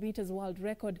 1,000 meters world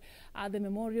record at the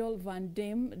Memorial Van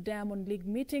Damme Diamond League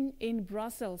meeting in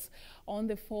Brussels on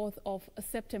the 4th of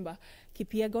September.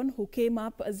 Kipyegon, who came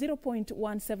up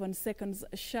 0.17 seconds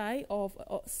shy of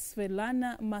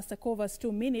Svetlana Mastakova's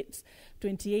 2 minutes,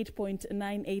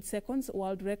 28.98 seconds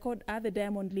world record at the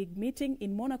Diamond League meeting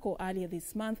in Monaco earlier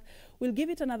this month, will give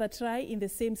it another try in the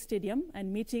same stadium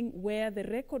and meeting where the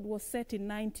record was set in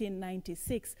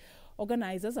 1996.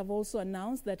 Organizers have also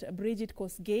announced that Brigitte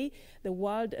Kosgei, the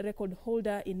world record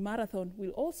holder in marathon, will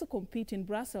also compete in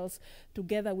Brussels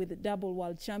together with double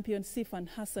world champion Sifan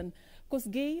Hassan.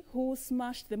 Kosgei, who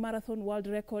smashed the marathon world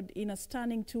record in a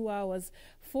stunning 2 hours,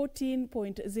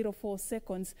 14.04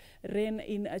 seconds, ran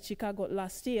in Chicago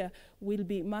last year, will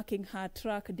be marking her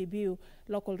track debut.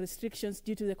 Local restrictions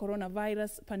due to the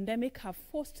coronavirus pandemic have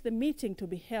forced the meeting to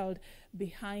be held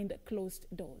behind closed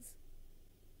doors.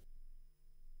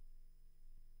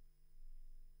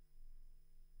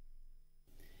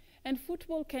 And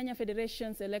Football Kenya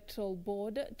Federation's Electoral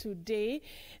Board today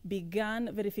began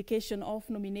verification of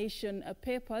nomination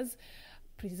papers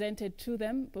presented to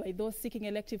them by those seeking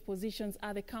elective positions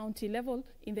at the county level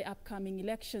in the upcoming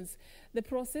elections. The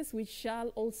process, which shall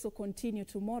also continue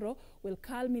tomorrow, will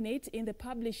culminate in the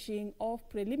publishing of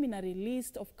preliminary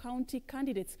list of county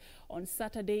candidates on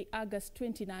Saturday, August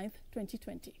 29th,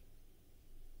 2020.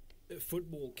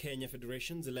 Football Kenya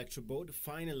Federation's Electoral Board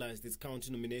finalized its county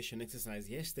nomination exercise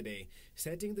yesterday,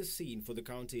 setting the scene for the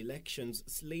county elections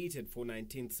slated for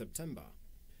 19th September.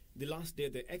 The last day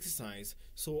of the exercise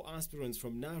saw aspirants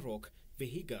from Narok,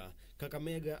 Vihiga,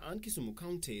 Kakamega and Kisumu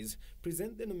counties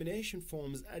present their nomination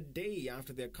forms a day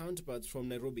after their counterparts from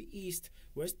Nairobi East,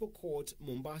 West Pokot,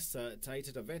 Mombasa,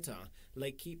 Taita Taveta,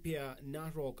 Laikipia,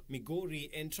 Narok, Migori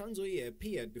and Trans Nzoia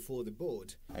appeared before the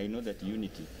board. I know that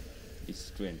unity is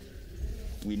strength.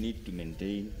 We need to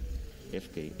maintain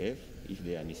FKF. If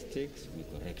there are mistakes, we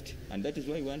correct. And that is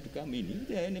why we want to come in. If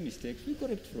there are any mistakes, we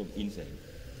correct from inside.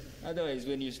 Otherwise,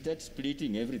 when you start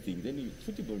splitting everything, then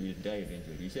football will die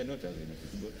eventually. We shall not have any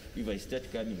football. If I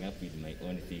start coming up with my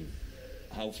own thing,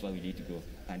 how far will it go?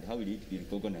 And how will it be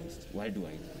recognized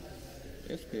worldwide?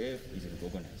 FKF is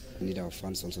recognized. We need our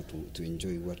fans also to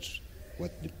enjoy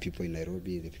what the people in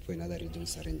Nairobi, the people in other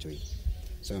regions are enjoying.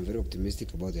 So I'm very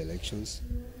optimistic about the elections,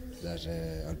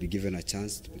 that I'll be given a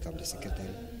chance to become the secretary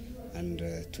and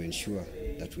to ensure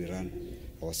that we run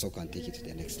our soccer and take it to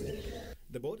the next level.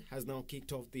 The board has now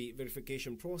kicked off the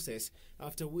verification process,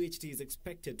 after which it is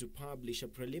expected to publish a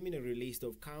preliminary list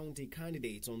of county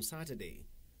candidates on Saturday.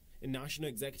 A National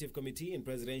Executive Committee and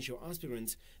presidential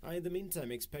aspirants are in the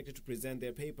meantime expected to present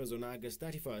their papers on August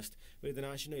 31st, with the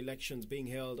national elections being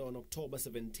held on October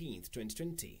 17th,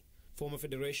 2020. Former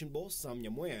Federation boss Sam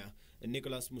Nyamweya,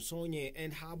 Nicholas Musonye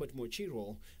and Herbert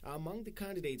Mochiro are among the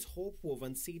candidates hopeful of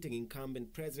unseating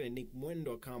incumbent President Nick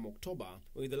Mwendwa come October,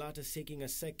 with the latter seeking a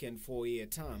second 4-year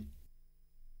term.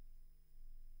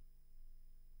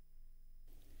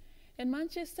 And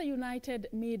Manchester United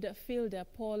midfielder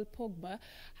Paul Pogba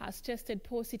has tested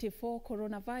positive for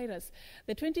coronavirus.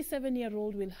 The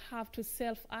 27-year-old will have to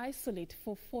self-isolate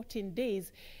for 14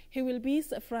 days. He will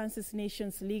miss France's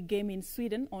Nations League game in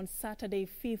Sweden on Saturday,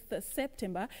 5th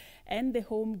September, and the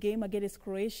home game against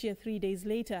Croatia 3 days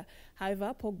later.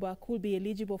 However, Pogba could be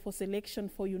eligible for selection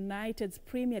for United's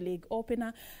Premier League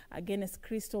opener against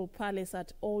Crystal Palace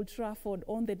at Old Trafford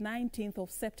on the 19th of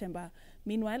September.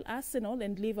 Meanwhile, Arsenal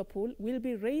and Liverpool will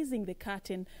be raising the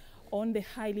curtain on the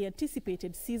highly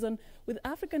anticipated season, with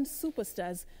African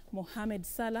superstars Mohamed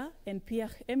Salah and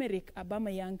Pierre-Emerick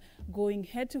Aubameyang going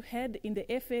head-to-head in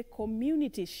the FA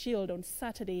Community Shield on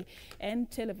Saturday and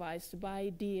televised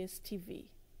by DSTV.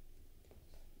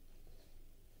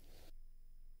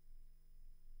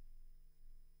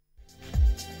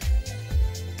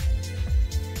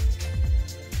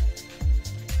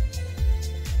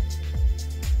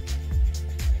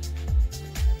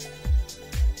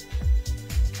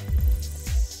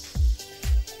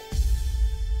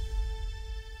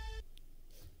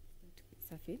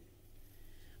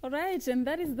 All right, and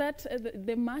that is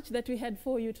the match that we had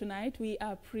for you tonight. We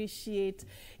appreciate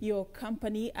your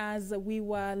company as we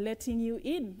were letting you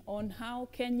in on how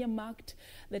Kenya marked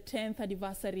the 10th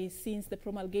anniversary since the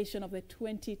promulgation of the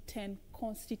 2010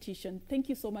 Constitution. Thank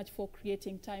you so much for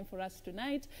creating time for us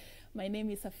tonight. My name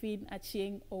is Serfine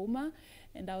Achieng Ouma,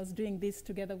 and I was doing this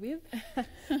together with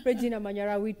Regina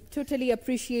Manyara. We totally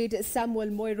appreciate Samuel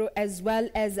Moiro as well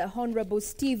as Honorable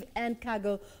Steve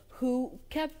Nkago, who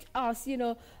kept us,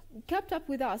 kept up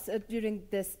with us during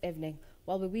this evening.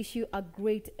 Well, we wish you a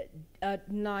great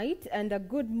night and a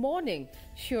good morning,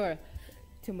 sure,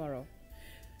 tomorrow.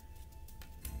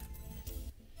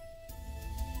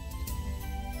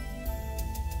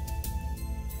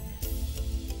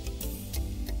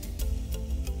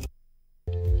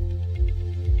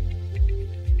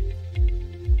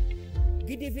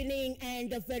 Good evening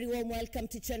and a very warm welcome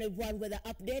to Channel 1 Weather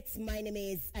Updates. My name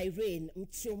is Irene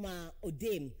Mchuma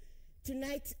Odem.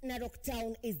 Tonight, Narok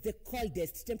Town is the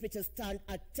coldest. Temperatures stand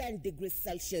at 10 degrees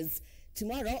Celsius.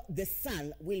 Tomorrow, the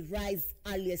sun will rise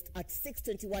earliest at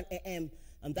 6:21 a.m.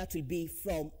 and that will be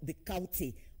from the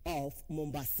county of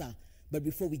Mombasa. But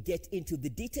before we get into the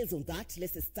details on that,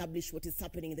 let's establish what is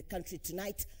happening in the country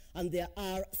tonight. And there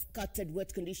are scattered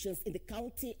wet conditions in the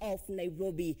county of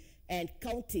Nairobi and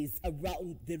counties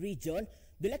around the region.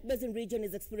 The Lake Basin region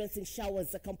is experiencing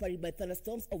showers accompanied by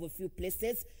thunderstorms over a few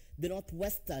places. The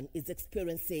northwestern is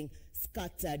experiencing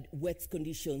scattered wet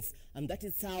conditions. And that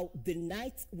is how the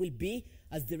night will be,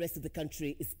 as the rest of the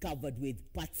country is covered with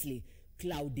partly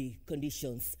cloudy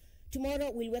conditions.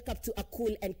 Tomorrow, we'll wake up to a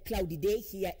cool and cloudy day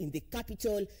here in the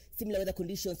capital. Similar weather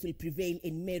conditions will prevail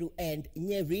in Meru and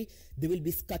Nyeri. There will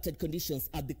be scattered conditions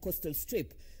at the coastal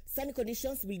strip. Sunny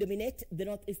conditions will dominate the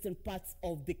northeastern parts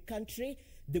of the country.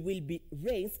 There will be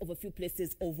rains over a few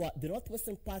places over the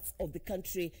northwestern parts of the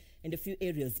country and a few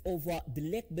areas over the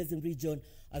Lake Basin region,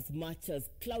 as much as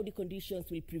cloudy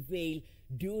conditions will prevail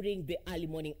during the early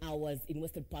morning hours in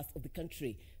western parts of the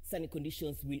country. Sunny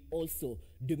conditions will also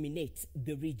dominate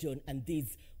the region, and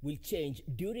these will change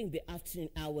during the afternoon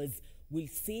hours. We'll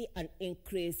see an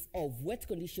increase of wet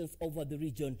conditions over the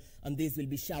region, and these will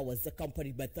be showers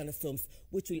accompanied by thunderstorms,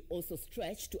 which will also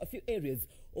stretch to a few areas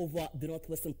over the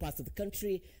northwestern parts of the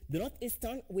country. The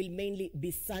northeastern will mainly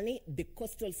be sunny. The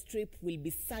coastal strip will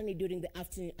be sunny during the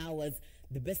afternoon hours,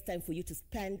 the best time for you to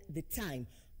spend the time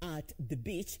at the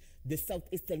beach. The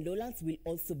southeastern lowlands will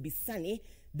also be sunny.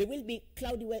 There will be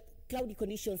cloudy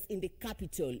conditions in the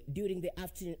capital during the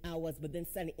afternoon hours, but then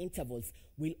sunny intervals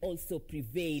will also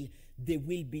prevail. There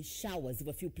will be showers of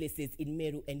a few places in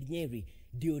Meru and Nyeri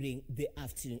during the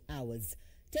afternoon hours.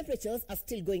 Temperatures are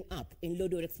still going up. In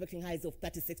Lodo, we're expecting highs of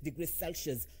 36 degrees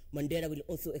Celsius. Mandera will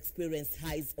also experience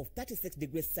highs of 36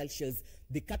 degrees Celsius.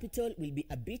 The capital will be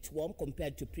a bit warm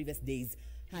compared to previous days.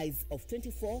 Highs of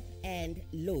 24 and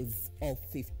lows of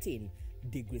 15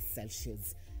 degrees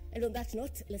Celsius. And on that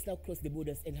note, let's now cross the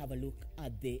borders and have a look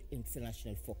at the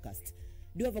international forecast.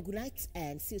 Do have a good night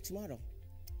and see you tomorrow,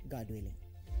 God willing.